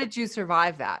 disappeared. How did you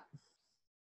survive that?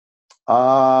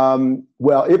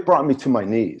 Well, it brought me to my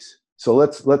knees. So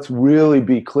let's really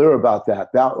be clear about that.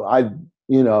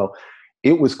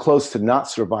 It was close to not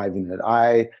surviving it.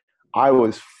 I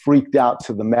was freaked out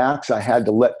to the max. I had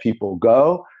to let people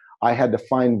go. I had to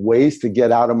find ways to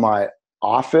get out of my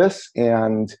office,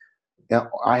 and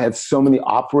I had so many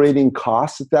operating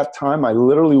costs at that time. I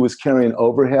literally was carrying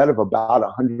overhead of about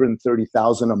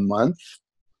 $130,000 a month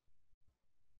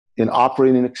in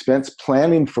operating expense,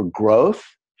 planning for growth,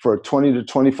 for a 20 to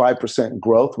 25%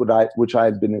 growth, which I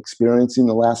had been experiencing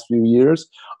the last few years,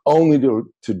 only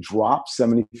to drop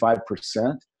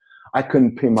 75%. I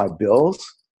couldn't pay my bills,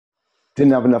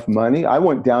 didn't have enough money. I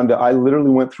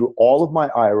literally went through all of my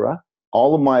IRA,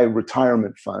 all of my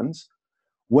retirement funds,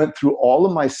 went through all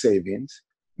of my savings,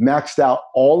 maxed out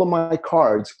all of my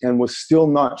cards, and was still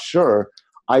not sure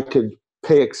I could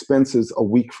pay expenses a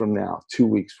week from now, 2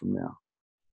 weeks from now.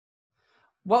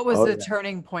 What was the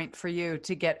turning point for you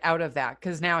to get out of that?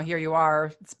 Because now here you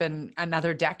are, it's been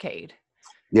another decade.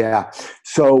 Yeah.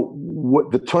 So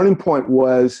what the turning point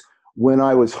was when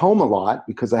I was home a lot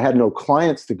because I had no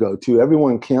clients to go to.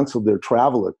 Everyone canceled their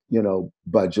travel,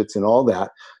 budgets and all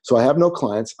that. So I have no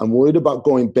clients. I'm worried about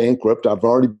going bankrupt. I've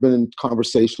already been in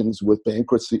conversations with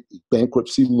bankruptcy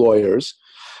lawyers,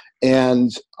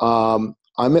 and I'm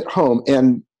at home,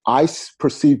 and I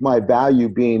perceive my value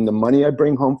being the money I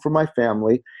bring home for my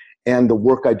family and the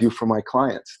work I do for my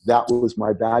clients. That was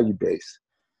my value base.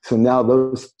 So now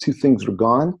those two things are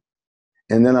gone.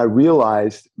 And then I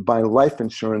realized buying life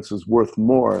insurance was worth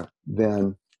more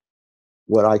than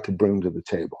what I could bring to the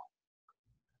table.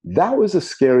 That was a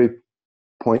scary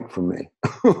point for me.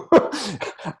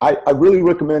 I really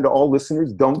recommend to all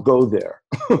listeners, don't go there.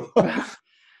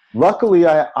 Luckily,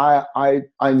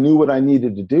 I knew what I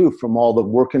needed to do from all the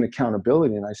work and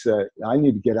accountability. And I said, I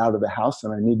need to get out of the house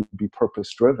and I need to be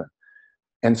purpose-driven.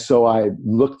 And so I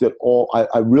looked at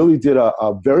I really did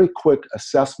a very quick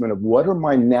assessment of what are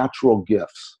my natural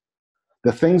gifts,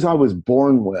 the things I was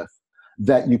born with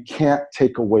that you can't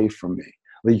take away from me.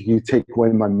 Like you can take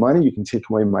away my money, you can take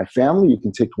away my family, you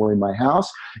can take away my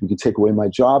house, you can take away my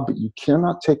job, but you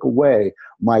cannot take away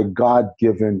my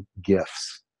God-given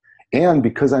gifts. And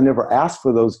because I never asked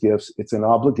for those gifts, it's an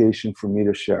obligation for me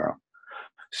to share them.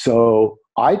 So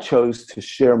I chose to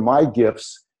share my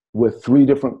gifts with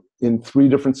in three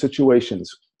different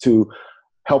situations: to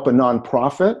help a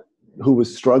nonprofit who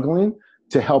was struggling,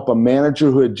 to help a manager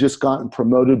who had just gotten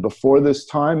promoted before this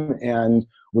time and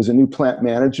was a new plant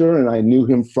manager, and I knew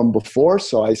him from before.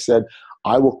 So I said,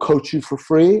 I will coach you for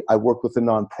free. I work with a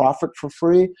nonprofit for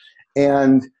free.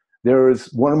 And there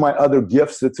is one of my other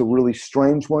gifts that's a really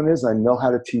strange one is I know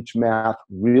how to teach math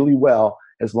really well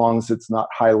as long as it's not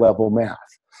high-level math.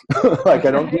 Like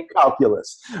I don't do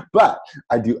calculus, but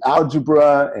I do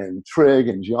algebra and trig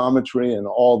and geometry and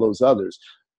all those others.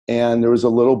 And there was a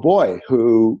little boy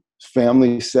whose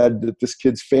family said that this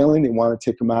kid's failing. They want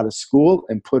to take him out of school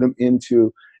and put him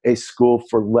into a school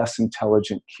for less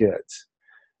intelligent kids.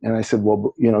 And I said,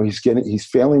 well, he's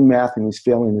failing math and he's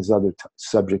failing his other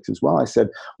subjects as well. I said,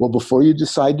 well, before you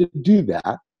decide to do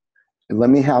that, let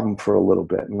me have him for a little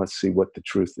bit and let's see what the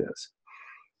truth is.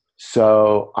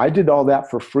 So I did all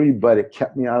that for free, but it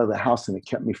kept me out of the house and it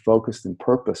kept me focused and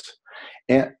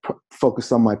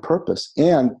focused on my purpose.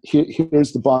 And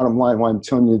here's the bottom line why I'm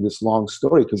telling you this long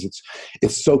story, because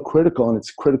it's so critical, and it's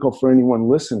critical for anyone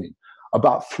listening.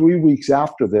 About 3 weeks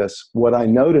after this, what I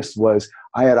noticed was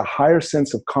I had a higher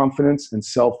sense of confidence and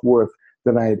self-worth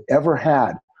than I had ever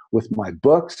had with my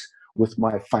books, with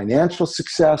my financial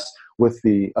success, with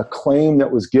the acclaim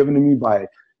that was given to me by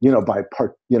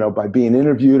being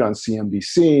interviewed on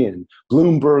CNBC and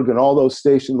Bloomberg and all those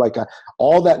stations.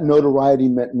 All that notoriety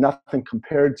meant nothing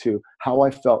compared to how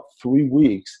I felt 3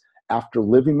 weeks after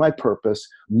living my purpose,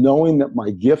 knowing that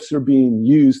my gifts are being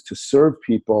used to serve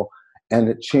people. And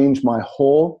it changed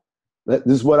this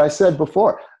is what I said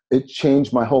before, it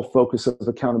changed my whole focus of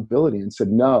accountability and said,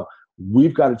 no,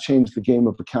 we've got to change the game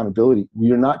of accountability.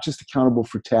 You're not just accountable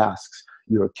for tasks,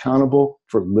 you're accountable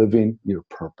for living your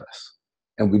purpose.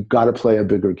 And we've got to play a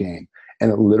bigger game.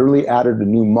 And it literally added a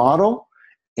new model,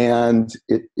 and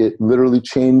it literally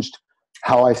changed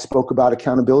how I spoke about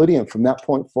accountability. And from that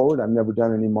point forward, I've never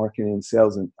done any marketing and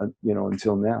sales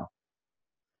until now.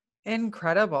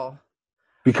 Incredible.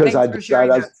 Because I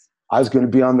decided I was going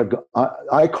to be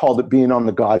I called it being on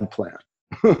the God plan.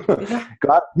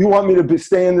 God, you want me to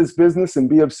stay in this business and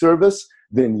be of service?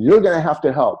 Then you're going to have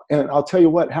to help. And I'll tell you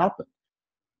what happened.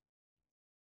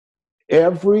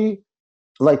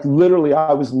 Literally,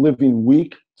 I was living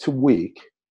week to week,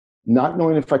 not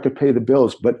knowing if I could pay the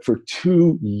bills, but for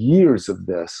 2 years of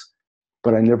this,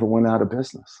 but I never went out of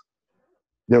business.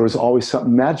 There was always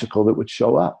something magical that would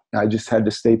show up. I just had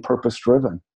to stay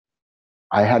purpose-driven.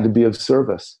 I had to be of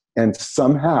service. And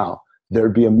somehow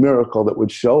there'd be a miracle that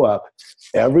would show up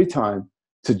every time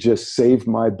to just save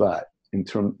my butt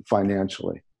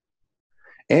financially.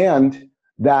 And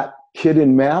that kid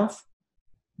in math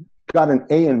got an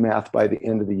A in math by the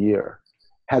end of the year,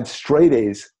 had straight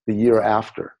A's the year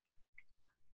after.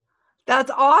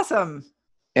 That's awesome.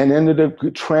 And ended up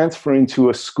transferring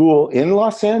to a school in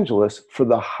Los Angeles for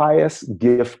the highest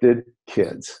gifted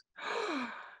kids.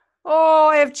 Oh,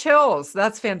 I have chills.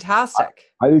 That's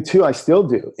fantastic. I do too. I still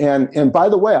do. And by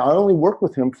the way, I only worked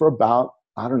with him for about,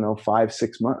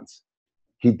 5-6 months.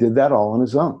 He did that all on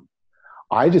his own.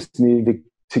 I just needed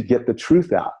to get the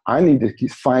truth out. I needed to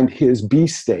find his B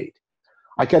state.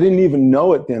 I didn't even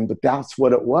know it then, but that's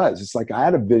what it was. It's like I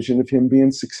had a vision of him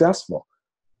being successful.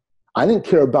 I didn't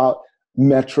care about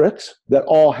metrics that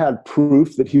all had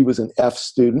proof that he was an F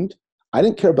student. I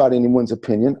didn't care about anyone's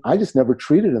opinion. I just never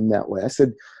treated him that way. I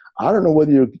said, I don't know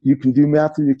whether you can do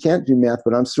math or you can't do math,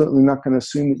 but I'm certainly not going to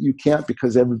assume that you can't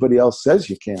because everybody else says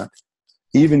you can't,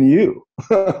 even you.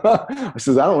 I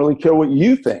says, I don't really care what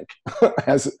you think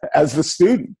as the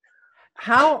student.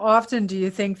 How often do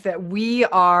you think that we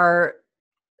are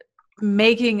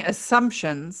making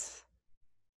assumptions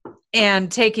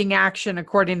and taking action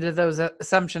according to those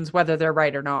assumptions, whether they're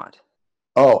right or not?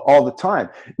 Oh, all the time.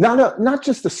 Not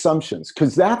just assumptions,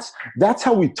 because that's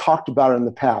how we talked about it in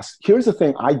the past. Here's the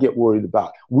thing I get worried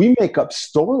about. We make up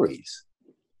stories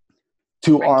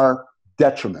to our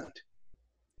detriment.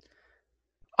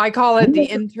 I call it the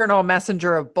internal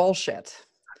messenger of bullshit.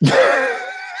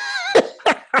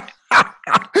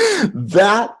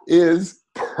 That is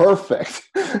perfect.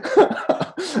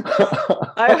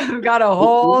 I've got a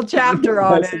whole chapter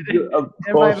on it.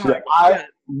 In my book. I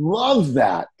love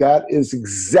that. That is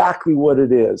exactly what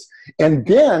it is. And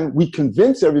then we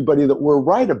convince everybody that we're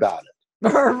right about it.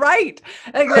 Right.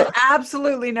 There's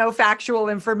absolutely no factual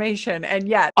information. And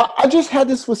yet. I just had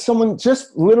this with someone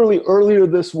just literally earlier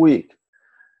this week.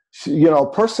 A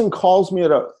person calls me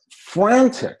at a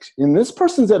frantic, and this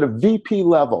person's at a VP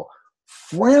level,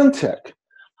 frantic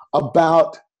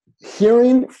about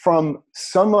hearing from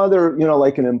some other,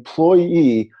 like an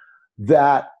employee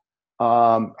that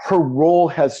her role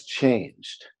has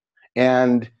changed.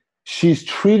 And she's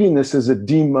treating this as a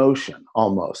demotion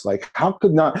almost. Like, how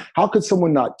could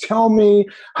someone not tell me?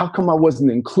 How come I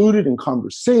wasn't included in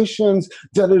conversations?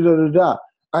 Da, da, da, da, da.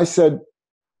 I said,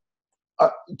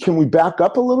 can we back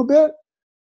up a little bit?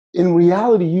 In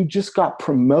reality, you just got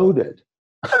promoted.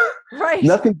 Right.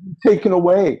 Nothing's taken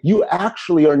away. You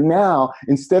actually are now,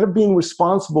 instead of being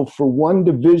responsible for one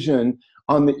division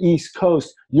on the East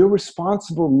Coast, you're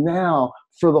responsible now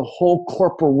for the whole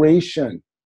corporation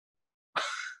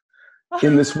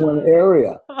in this one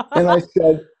area. And I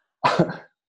said,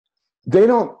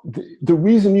 the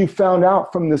reason you found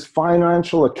out from this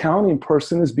financial accounting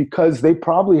person is because they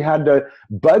probably had to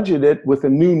budget it with a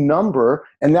new number,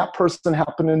 and that person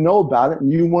happened to know about it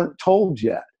and you weren't told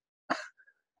yet.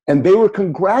 And they were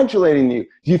congratulating you.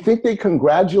 Do you think they'd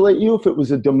congratulate you if it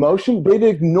was a demotion? They'd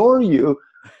ignore you,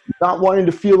 not wanting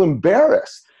to feel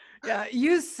embarrassed. Yeah,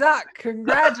 you suck.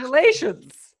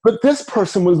 Congratulations. But this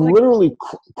person was literally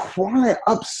crying,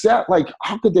 upset, like,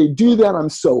 how could they do that? I'm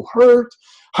so hurt.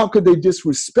 How could they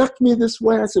disrespect me this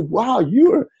way? I said, wow,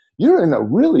 you're in a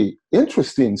really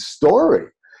interesting story.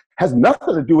 Has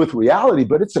nothing to do with reality,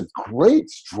 but it's a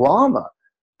great drama.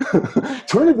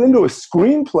 Turn it into a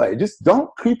screenplay. Just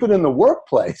don't keep it in the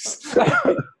workplace.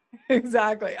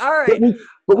 Exactly. All right.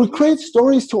 But we create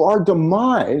stories to our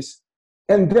demise,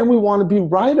 and then we want to be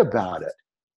right about it.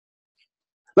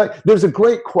 Like, there's a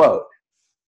great quote.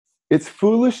 It's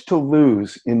foolish to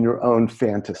lose in your own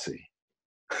fantasy.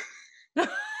 Isn't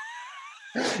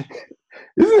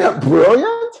that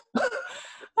brilliant?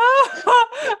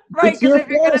 Right, because if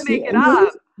you're going to make it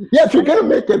up. Yeah, if you're going to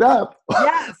make it up.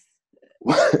 Yes.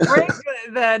 Bring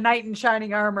the knight in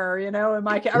shining armor,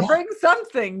 or bring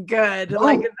something good,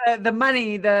 like the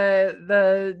money,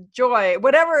 the joy,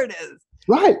 whatever it is.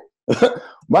 Right.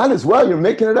 Might as well. You're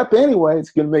making it up anyway. It's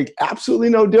going to make absolutely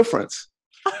no difference.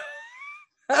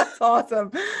 That's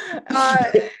awesome.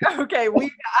 Okay,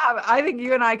 I think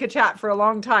you and I could chat for a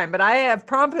long time, but I have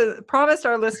promised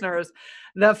our listeners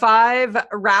the 5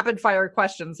 rapid fire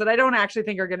questions that I don't actually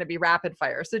think are going to be rapid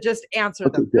fire. So just answer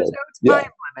them. There's no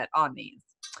time limit on these.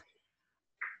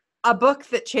 A book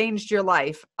that changed your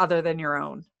life other than your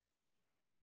own.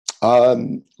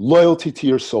 Loyalty to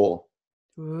Your Soul.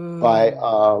 Ooh. By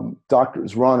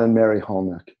Doctors Ron and Mary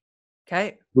Hulnick.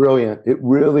 Okay. Brilliant. It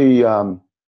really,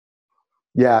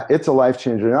 it's a life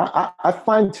changer. And I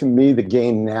find, to me, the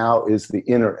game now is the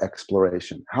inner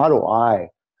exploration. How do I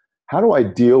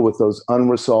deal with those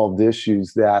unresolved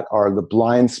issues that are the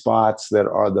blind spots, that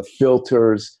are the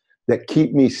filters that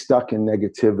keep me stuck in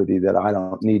negativity that I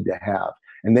don't need to have?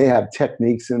 And they have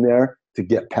techniques in there to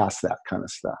get past that kind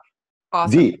of stuff.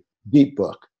 Awesome. Deep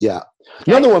book. Yeah.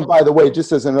 Okay. Another one, by the way,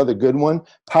 just as another good one,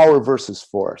 Power versus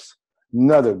Force.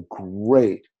 Another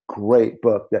great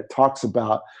book that talks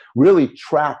about, really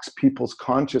tracks people's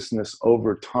consciousness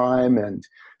over time and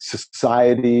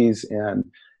societies. And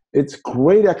it's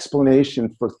great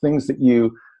explanation for things that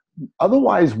you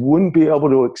otherwise wouldn't be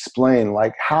able to explain.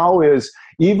 Like, how is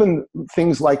even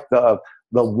things like the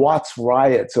Watts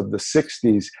riots of the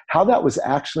 60s, how that was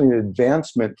actually an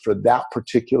advancement for that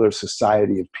particular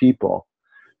society of people.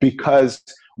 Because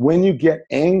when you get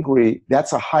angry,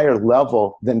 that's a higher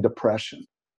level than depression.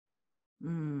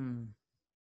 Mm.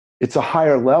 It's a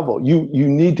higher level. You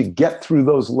need to get through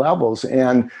those levels.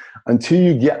 And until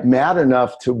you get mad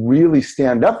enough to really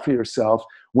stand up for yourself,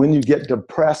 when you get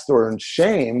depressed or in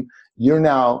shame, you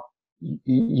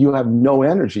have no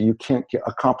energy. You can't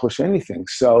accomplish anything.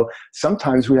 So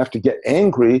sometimes we have to get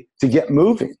angry to get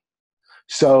moving.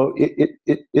 So it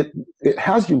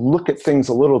has you look at things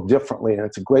a little differently, and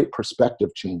it's a great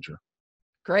perspective changer.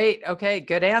 Great. Okay.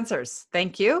 Good answers.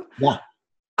 Thank you. Yeah.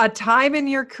 A time in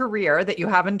your career that you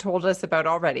haven't told us about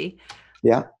already.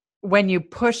 Yeah. When you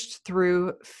pushed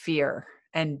through fear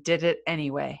and did it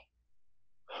anyway.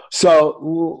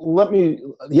 So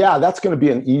that's going to be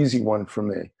an easy one for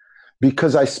me,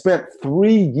 because I spent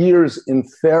 3 years in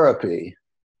therapy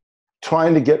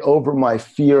trying to get over my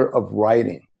fear of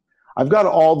writing. I've got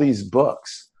all these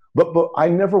books, but I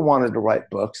never wanted to write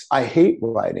books. I hate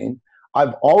writing.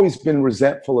 I've always been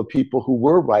resentful of people who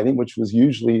were writing, which was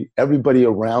usually everybody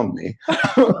around me.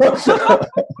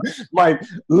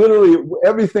 Literally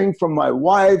everything from my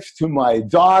wife to my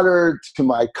daughter to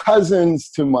my cousins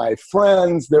to my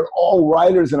friends, they're all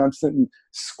writers, and I'm saying,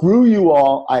 screw you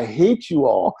all. I hate you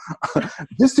all.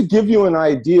 Just to give you an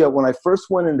idea, when I first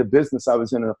went into business, I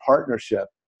was in a partnership,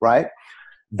 right?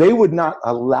 They would not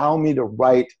allow me to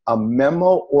write a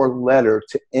memo or letter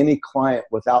to any client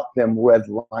without them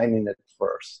redlining it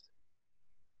first.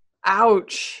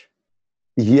 Ouch.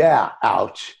 Yeah,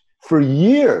 ouch. For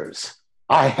years,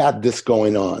 I had this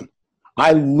going on.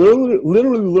 I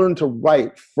literally learned to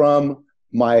write from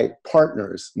my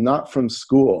partners, not from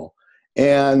school.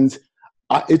 And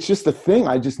it's just a thing.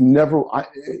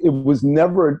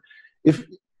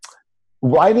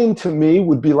 Writing to me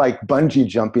would be like bungee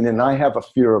jumping, and I have a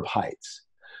fear of heights.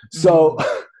 So,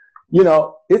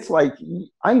 it's like,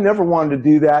 I never wanted to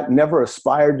do that, never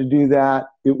aspired to do that.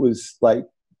 It was like,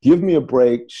 give me a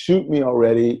break, shoot me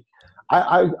already.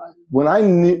 When I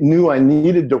knew I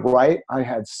needed to write, I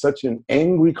had such an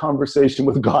angry conversation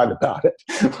with God about it.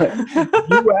 Like,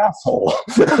 you asshole.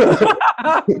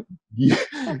 You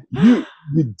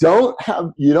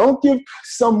don't give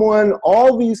someone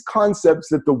all these concepts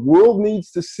that the world needs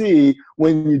to see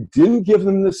when you didn't give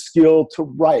them the skill to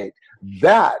write.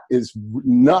 that is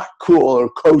not cool or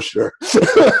kosher. So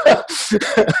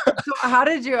how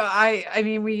did you, I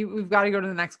mean, we've got to go to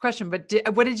the next question, but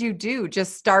what did you do?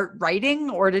 Just start writing,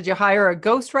 or did you hire a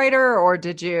ghostwriter, or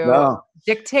did you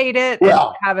dictate it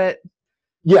and have it?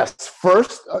 Yes.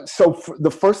 First,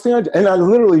 the first thing I did, and I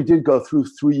literally did go through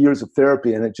 3 years of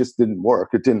therapy, and it just didn't work.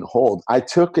 It didn't hold. I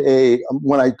took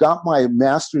when I got my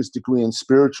master's degree in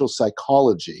spiritual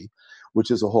psychology,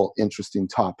 which is a whole interesting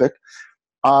topic.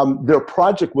 Their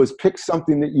project was pick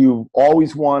something that you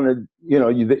always wanted,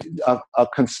 a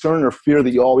concern or fear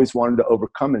that you always wanted to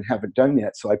overcome and haven't done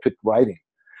yet. So I picked writing.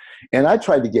 And I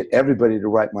tried to get everybody to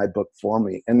write my book for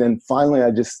me. And then finally,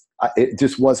 it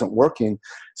just wasn't working.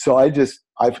 So I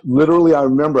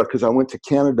remember, because I went to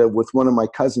Canada with one of my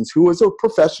cousins who was a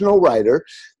professional writer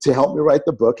to help me write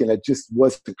the book. And it just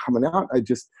wasn't coming out. I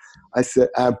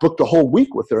booked a whole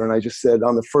week with her. And I just said,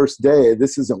 on the first day,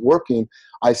 this isn't working.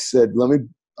 I said,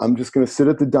 I'm just going to sit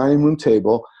at the dining room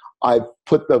table. I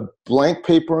put the blank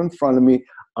paper in front of me.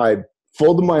 I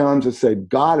folded my arms and said,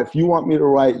 God, if you want me to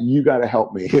write, you got to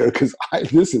help me here, because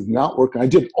this is not working. I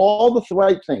did all the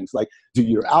right things, like do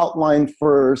your outline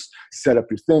first, set up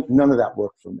your thing. None of that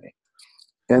worked for me.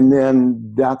 And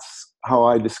then that's how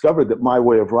I discovered that my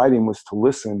way of writing was to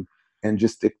listen and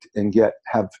just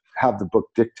have the book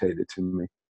dictated to me.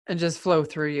 And just flow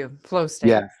through you, flow state.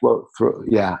 Yeah, flow through.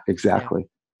 Yeah, exactly. Yeah.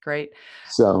 Great.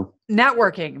 So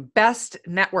networking, best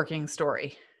networking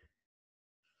story.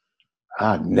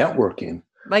 Networking.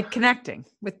 Like connecting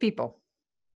with people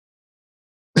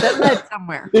that led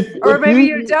somewhere. Or maybe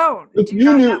you don't. If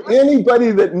you knew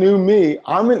anybody that knew me,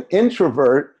 I'm an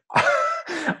introvert.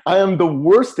 I am the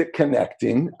worst at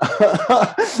connecting.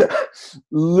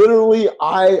 Literally,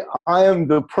 I am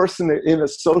the person that in a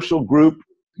social group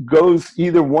goes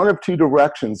either one of two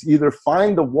directions: either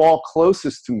find the wall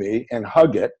closest to me and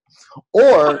hug it,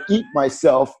 or eat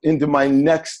myself into my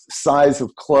next size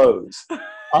of clothes.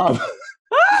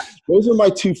 Those are my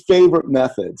two favorite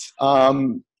methods.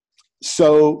 I'm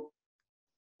going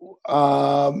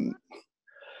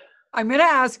to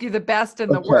ask you the best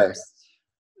and the worst.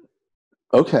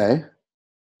 Okay.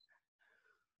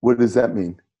 What does that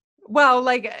mean? Well,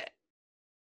 the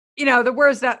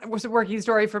worst working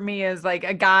story for me is like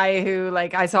a guy who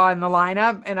I saw in the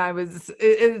lineup, and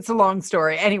it's a long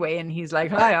story anyway. And he's like,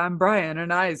 hi, I'm Brian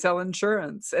and I sell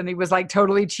insurance. And he was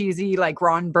totally cheesy, like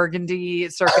Ron Burgundy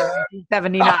circa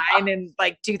 1979 in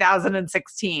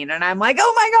 2016. And I'm like,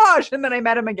 oh my gosh. And then I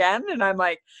met him again, and I'm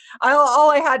like, all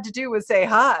I had to do was say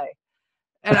hi.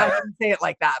 And I didn't say it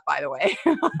like that, by the way.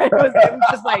 it was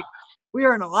just like, we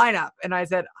were in a lineup, and I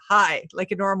said, hi,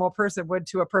 like a normal person would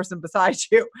to a person beside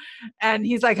you. And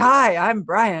he's like, hi, I'm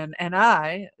Brian and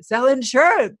I sell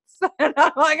insurance. And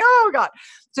I'm like, oh God.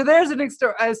 So there's a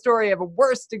story of a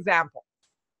worst example.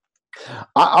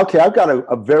 Okay. I've got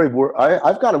I've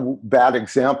got a bad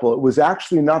example. It was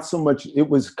actually not so much, it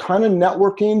was kind of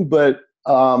networking, but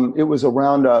it was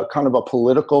around a kind of a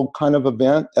political kind of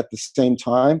event at the same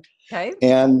time. Okay.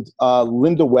 And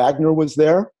Linda Wagner was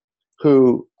there,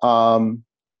 who,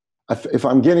 if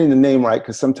I'm getting the name right,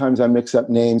 because sometimes I mix up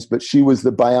names, but she was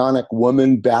the Bionic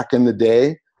Woman back in the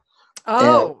day.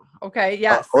 Oh, okay,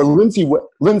 yes. Or Lindsay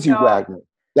Wagner.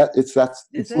 It's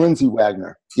Lindsay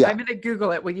Wagner. Yeah. I'm going to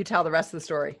Google it. Will you tell the rest of the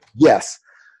story? Yes.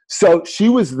 So she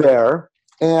was there,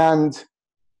 and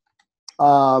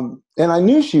I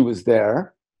knew she was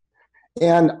there,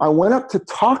 and I went up to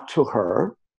talk to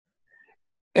her,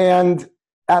 and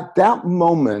at that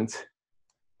moment,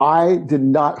 I did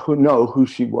not know who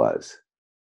she was.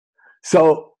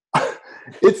 So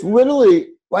it's literally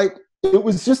it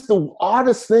was just the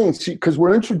oddest thing. Because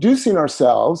we're introducing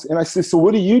ourselves, and I said, so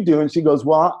what do you do? And she goes,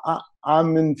 well,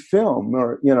 I'm in film,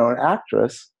 or, an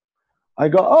actress. I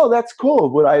go, oh, that's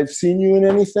cool. Would I have seen you in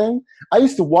anything? I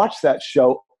used to watch that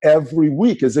show every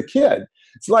week as a kid.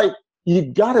 It's like,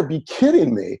 you've got to be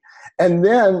kidding me. And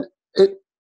then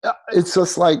it's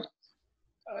just like,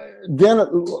 then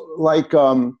it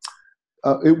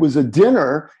was a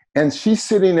dinner, and she's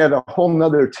sitting at a whole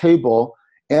nother table,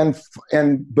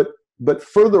 but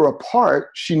further apart,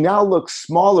 she now looks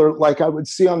smaller, like I would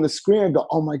see on the screen and go,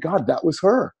 oh my God, that was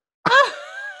her.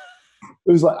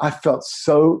 It was like, I felt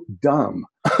so dumb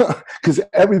because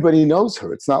everybody knows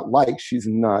her. It's not like she's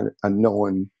not a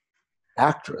known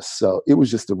actress. So it was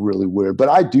just a really weird, but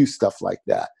I do stuff like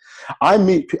that.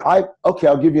 Okay,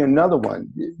 I'll give you another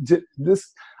one.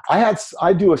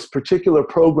 I do a particular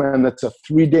program that's a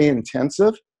 3-day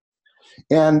intensive.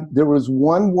 And there was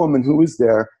one woman who was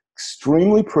there,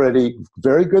 extremely pretty,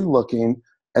 very good looking,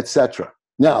 etc.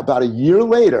 Now, about a year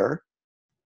later,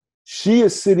 She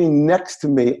is sitting next to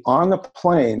me on the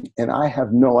plane, and I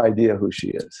have no idea who she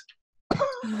is.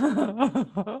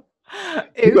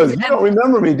 He goes, "You don't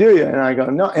remember me, do you?" And I go,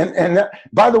 "No." And that,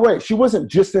 by the way, she wasn't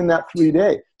just in that 3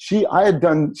 day. I had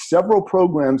done several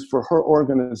programs for her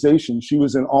organization. She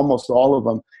was in almost all of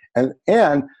them.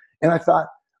 And I thought,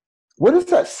 what does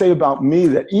that say about me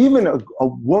that even a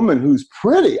woman who's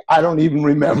pretty, I don't even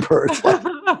remember? It's like,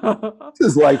 this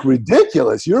is like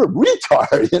ridiculous. You're a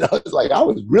retard. It's like I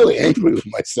was really angry with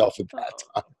myself at that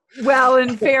time. Well,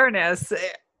 in fairness,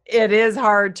 it is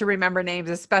hard to remember names,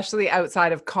 especially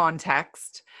outside of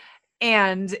context.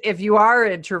 And if you are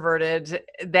introverted,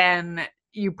 then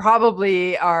you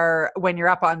probably are, when you're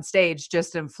up on stage,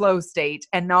 just in flow state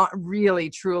and not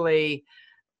really truly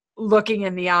looking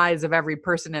in the eyes of every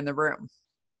person in the room.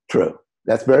 True.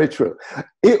 That's very true.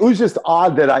 It was just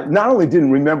odd that I not only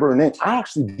didn't remember her name, I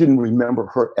actually didn't remember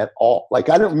her at all. Like,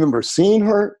 I didn't remember seeing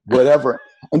her, whatever,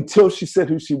 until she said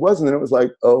who she was. And then it was like,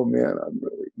 oh man, I'm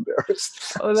really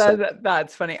embarrassed. Oh,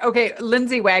 that's funny. Okay.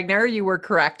 Lindsay Wagner, you were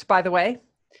correct, by the way.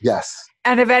 Yes.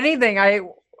 And if anything, I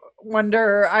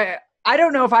wonder, I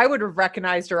don't know if I would have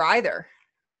recognized her either.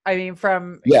 I mean,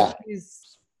 she's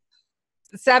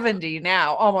 70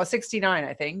 now, almost 69,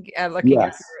 I think. Looking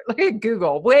at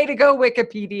Google. Way to go,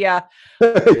 Wikipedia.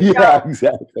 Yeah,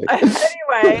 exactly.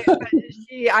 Anyway,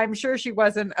 I'm sure she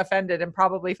wasn't offended and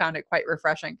probably found it quite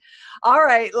refreshing. All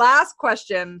right, last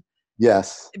question.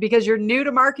 Yes. Because you're new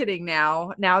to marketing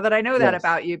now that I know that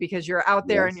about you, because you're out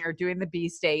there and you're doing the B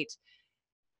State.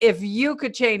 If you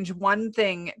could change one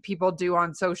thing people do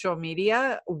on social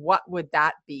media, what would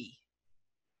that be?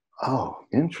 Oh,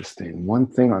 interesting. One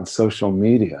thing on social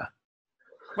media.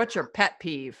 What's your pet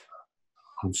peeve?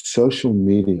 On social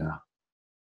media.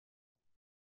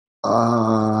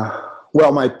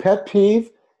 Well, my pet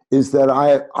peeve is that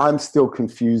I'm still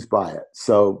confused by it.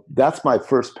 So that's my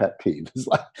first pet peeve. It's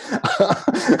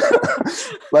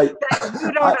like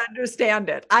you don't understand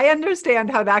it. I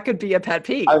understand how that could be a pet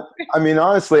peeve. I mean,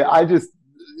 honestly,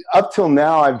 up till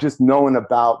now, I've just known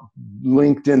about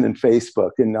LinkedIn and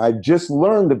Facebook, and I've just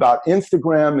learned about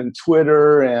Instagram and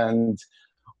Twitter and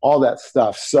all that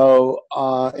stuff. So,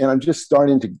 and I'm just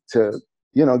starting to,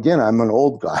 again, I'm an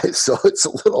old guy, so it's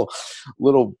a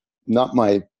little not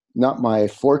my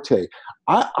forte.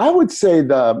 I would say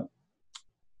that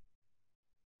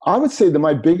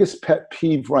my biggest pet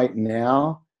peeve right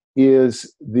now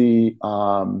is is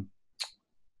all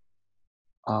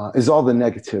the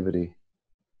negativity.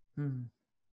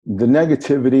 The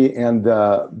negativity and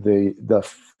the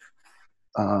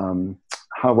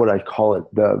how would I call it,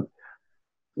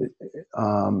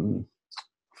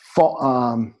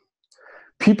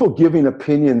 people giving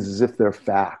opinions as if they're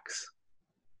facts,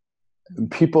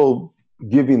 and people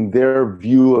giving their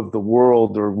view of the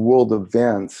world or world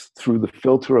events through the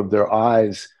filter of their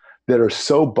eyes that are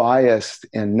so biased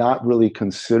and not really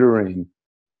considering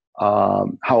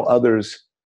how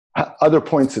other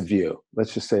points of view.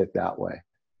 Let's just say it that way.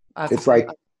 It's great.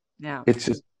 It's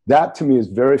just, that to me is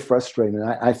very frustrating.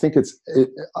 I think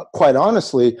quite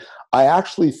honestly, I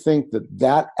actually think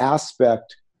that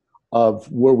aspect of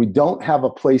where we don't have a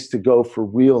place to go for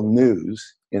real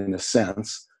news, in a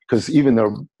sense, because even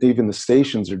the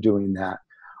stations are doing that,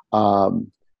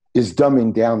 is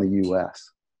dumbing down the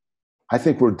U.S. I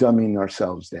think we're dumbing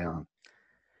ourselves down.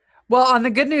 Well, on the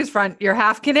good news front, you're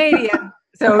half Canadian.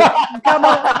 So you can come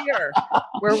over here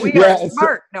where we are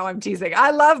smart. No, I'm teasing.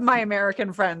 I love my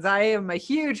American friends. I am a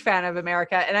huge fan of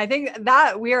America. And I think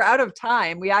that we are out of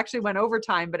time. We actually went over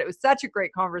time, but it was such a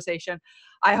great conversation.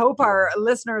 I hope our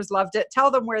listeners loved it.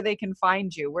 Tell them where they can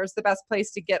find you. Where's the best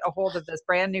place to get a hold of this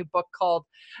brand new book called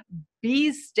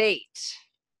B State?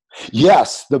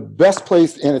 Yes, the best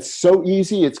place. And it's so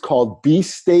easy. It's called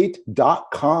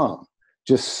bstate.com.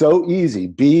 Just so easy.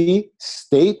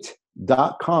 bstate.com.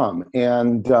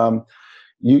 And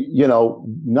you know,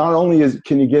 not only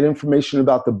can you get information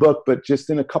about the book, but just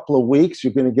in a couple of weeks,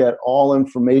 you're going to get all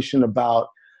information about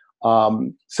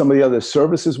some of the other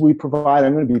services we provide.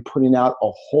 I'm going to be putting out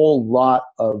a whole lot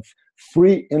of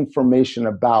free information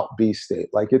about B-State.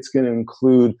 Like, it's going to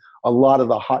include a lot of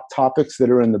the hot topics that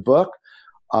are in the book,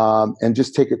 and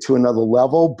just take it to another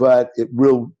level. But it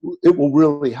will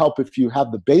really help if you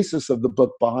have the basis of the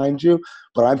book behind you.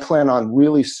 But I plan on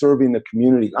really serving the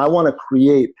community. I want to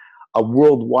create a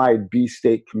worldwide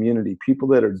B-State community, people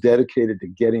that are dedicated to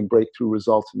getting breakthrough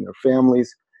results in their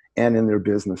families and in their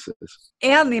businesses.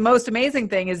 And the most amazing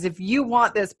thing is, if you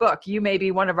want this book, you may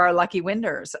be one of our lucky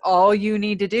winners. All you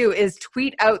need to do is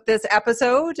tweet out this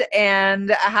episode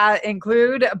and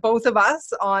include both of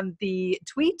us on the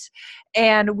tweet,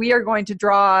 And we are going to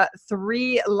draw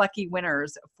 3 lucky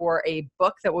winners for a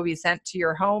book that will be sent to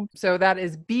your home. So that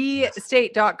is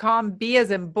bestate.com. B as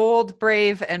in bold,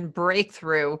 brave, and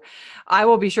breakthrough. I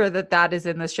will be sure that that is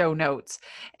in the show notes.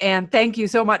 And thank you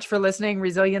so much for listening,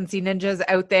 Resiliency Ninjas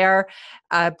out there.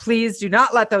 Please do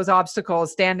not let those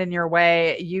obstacles stand in your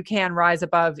way. You can rise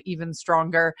above even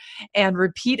stronger. And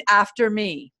repeat after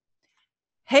me.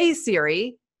 Hey,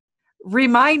 Siri,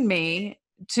 remind me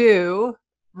to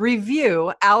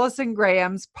review Alison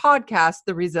Graham's podcast,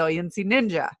 The Resiliency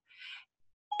Ninja,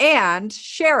 and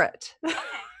share it.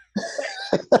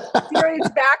 Siri's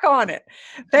back on it.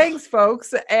 Thanks,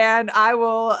 folks. And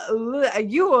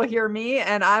you will hear me,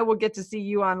 and I will get to see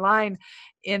you online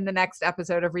in the next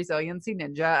episode of Resiliency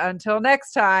Ninja. Until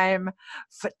next time,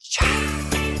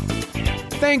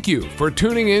 Thank you for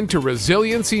tuning in to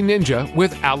Resiliency Ninja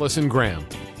with Alison Graham.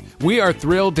 We are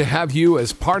thrilled to have you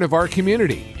as part of our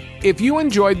community. If you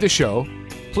enjoyed the show,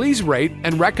 please rate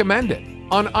and recommend it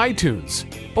on iTunes,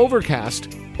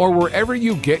 Overcast, or wherever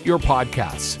you get your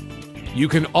podcasts. You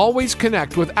can always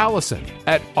connect with Alison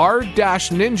at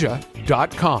r-ninja.com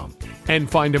and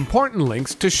find important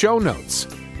links to show notes.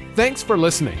 Thanks for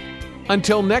listening.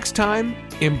 Until next time,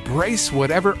 embrace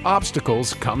whatever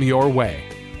obstacles come your way.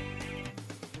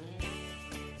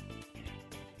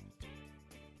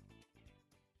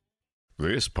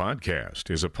 This podcast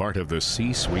is a part of the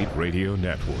C-Suite Radio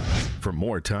Network. For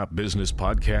more top business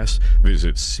podcasts,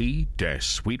 visit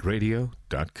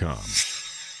c-suiteradio.com.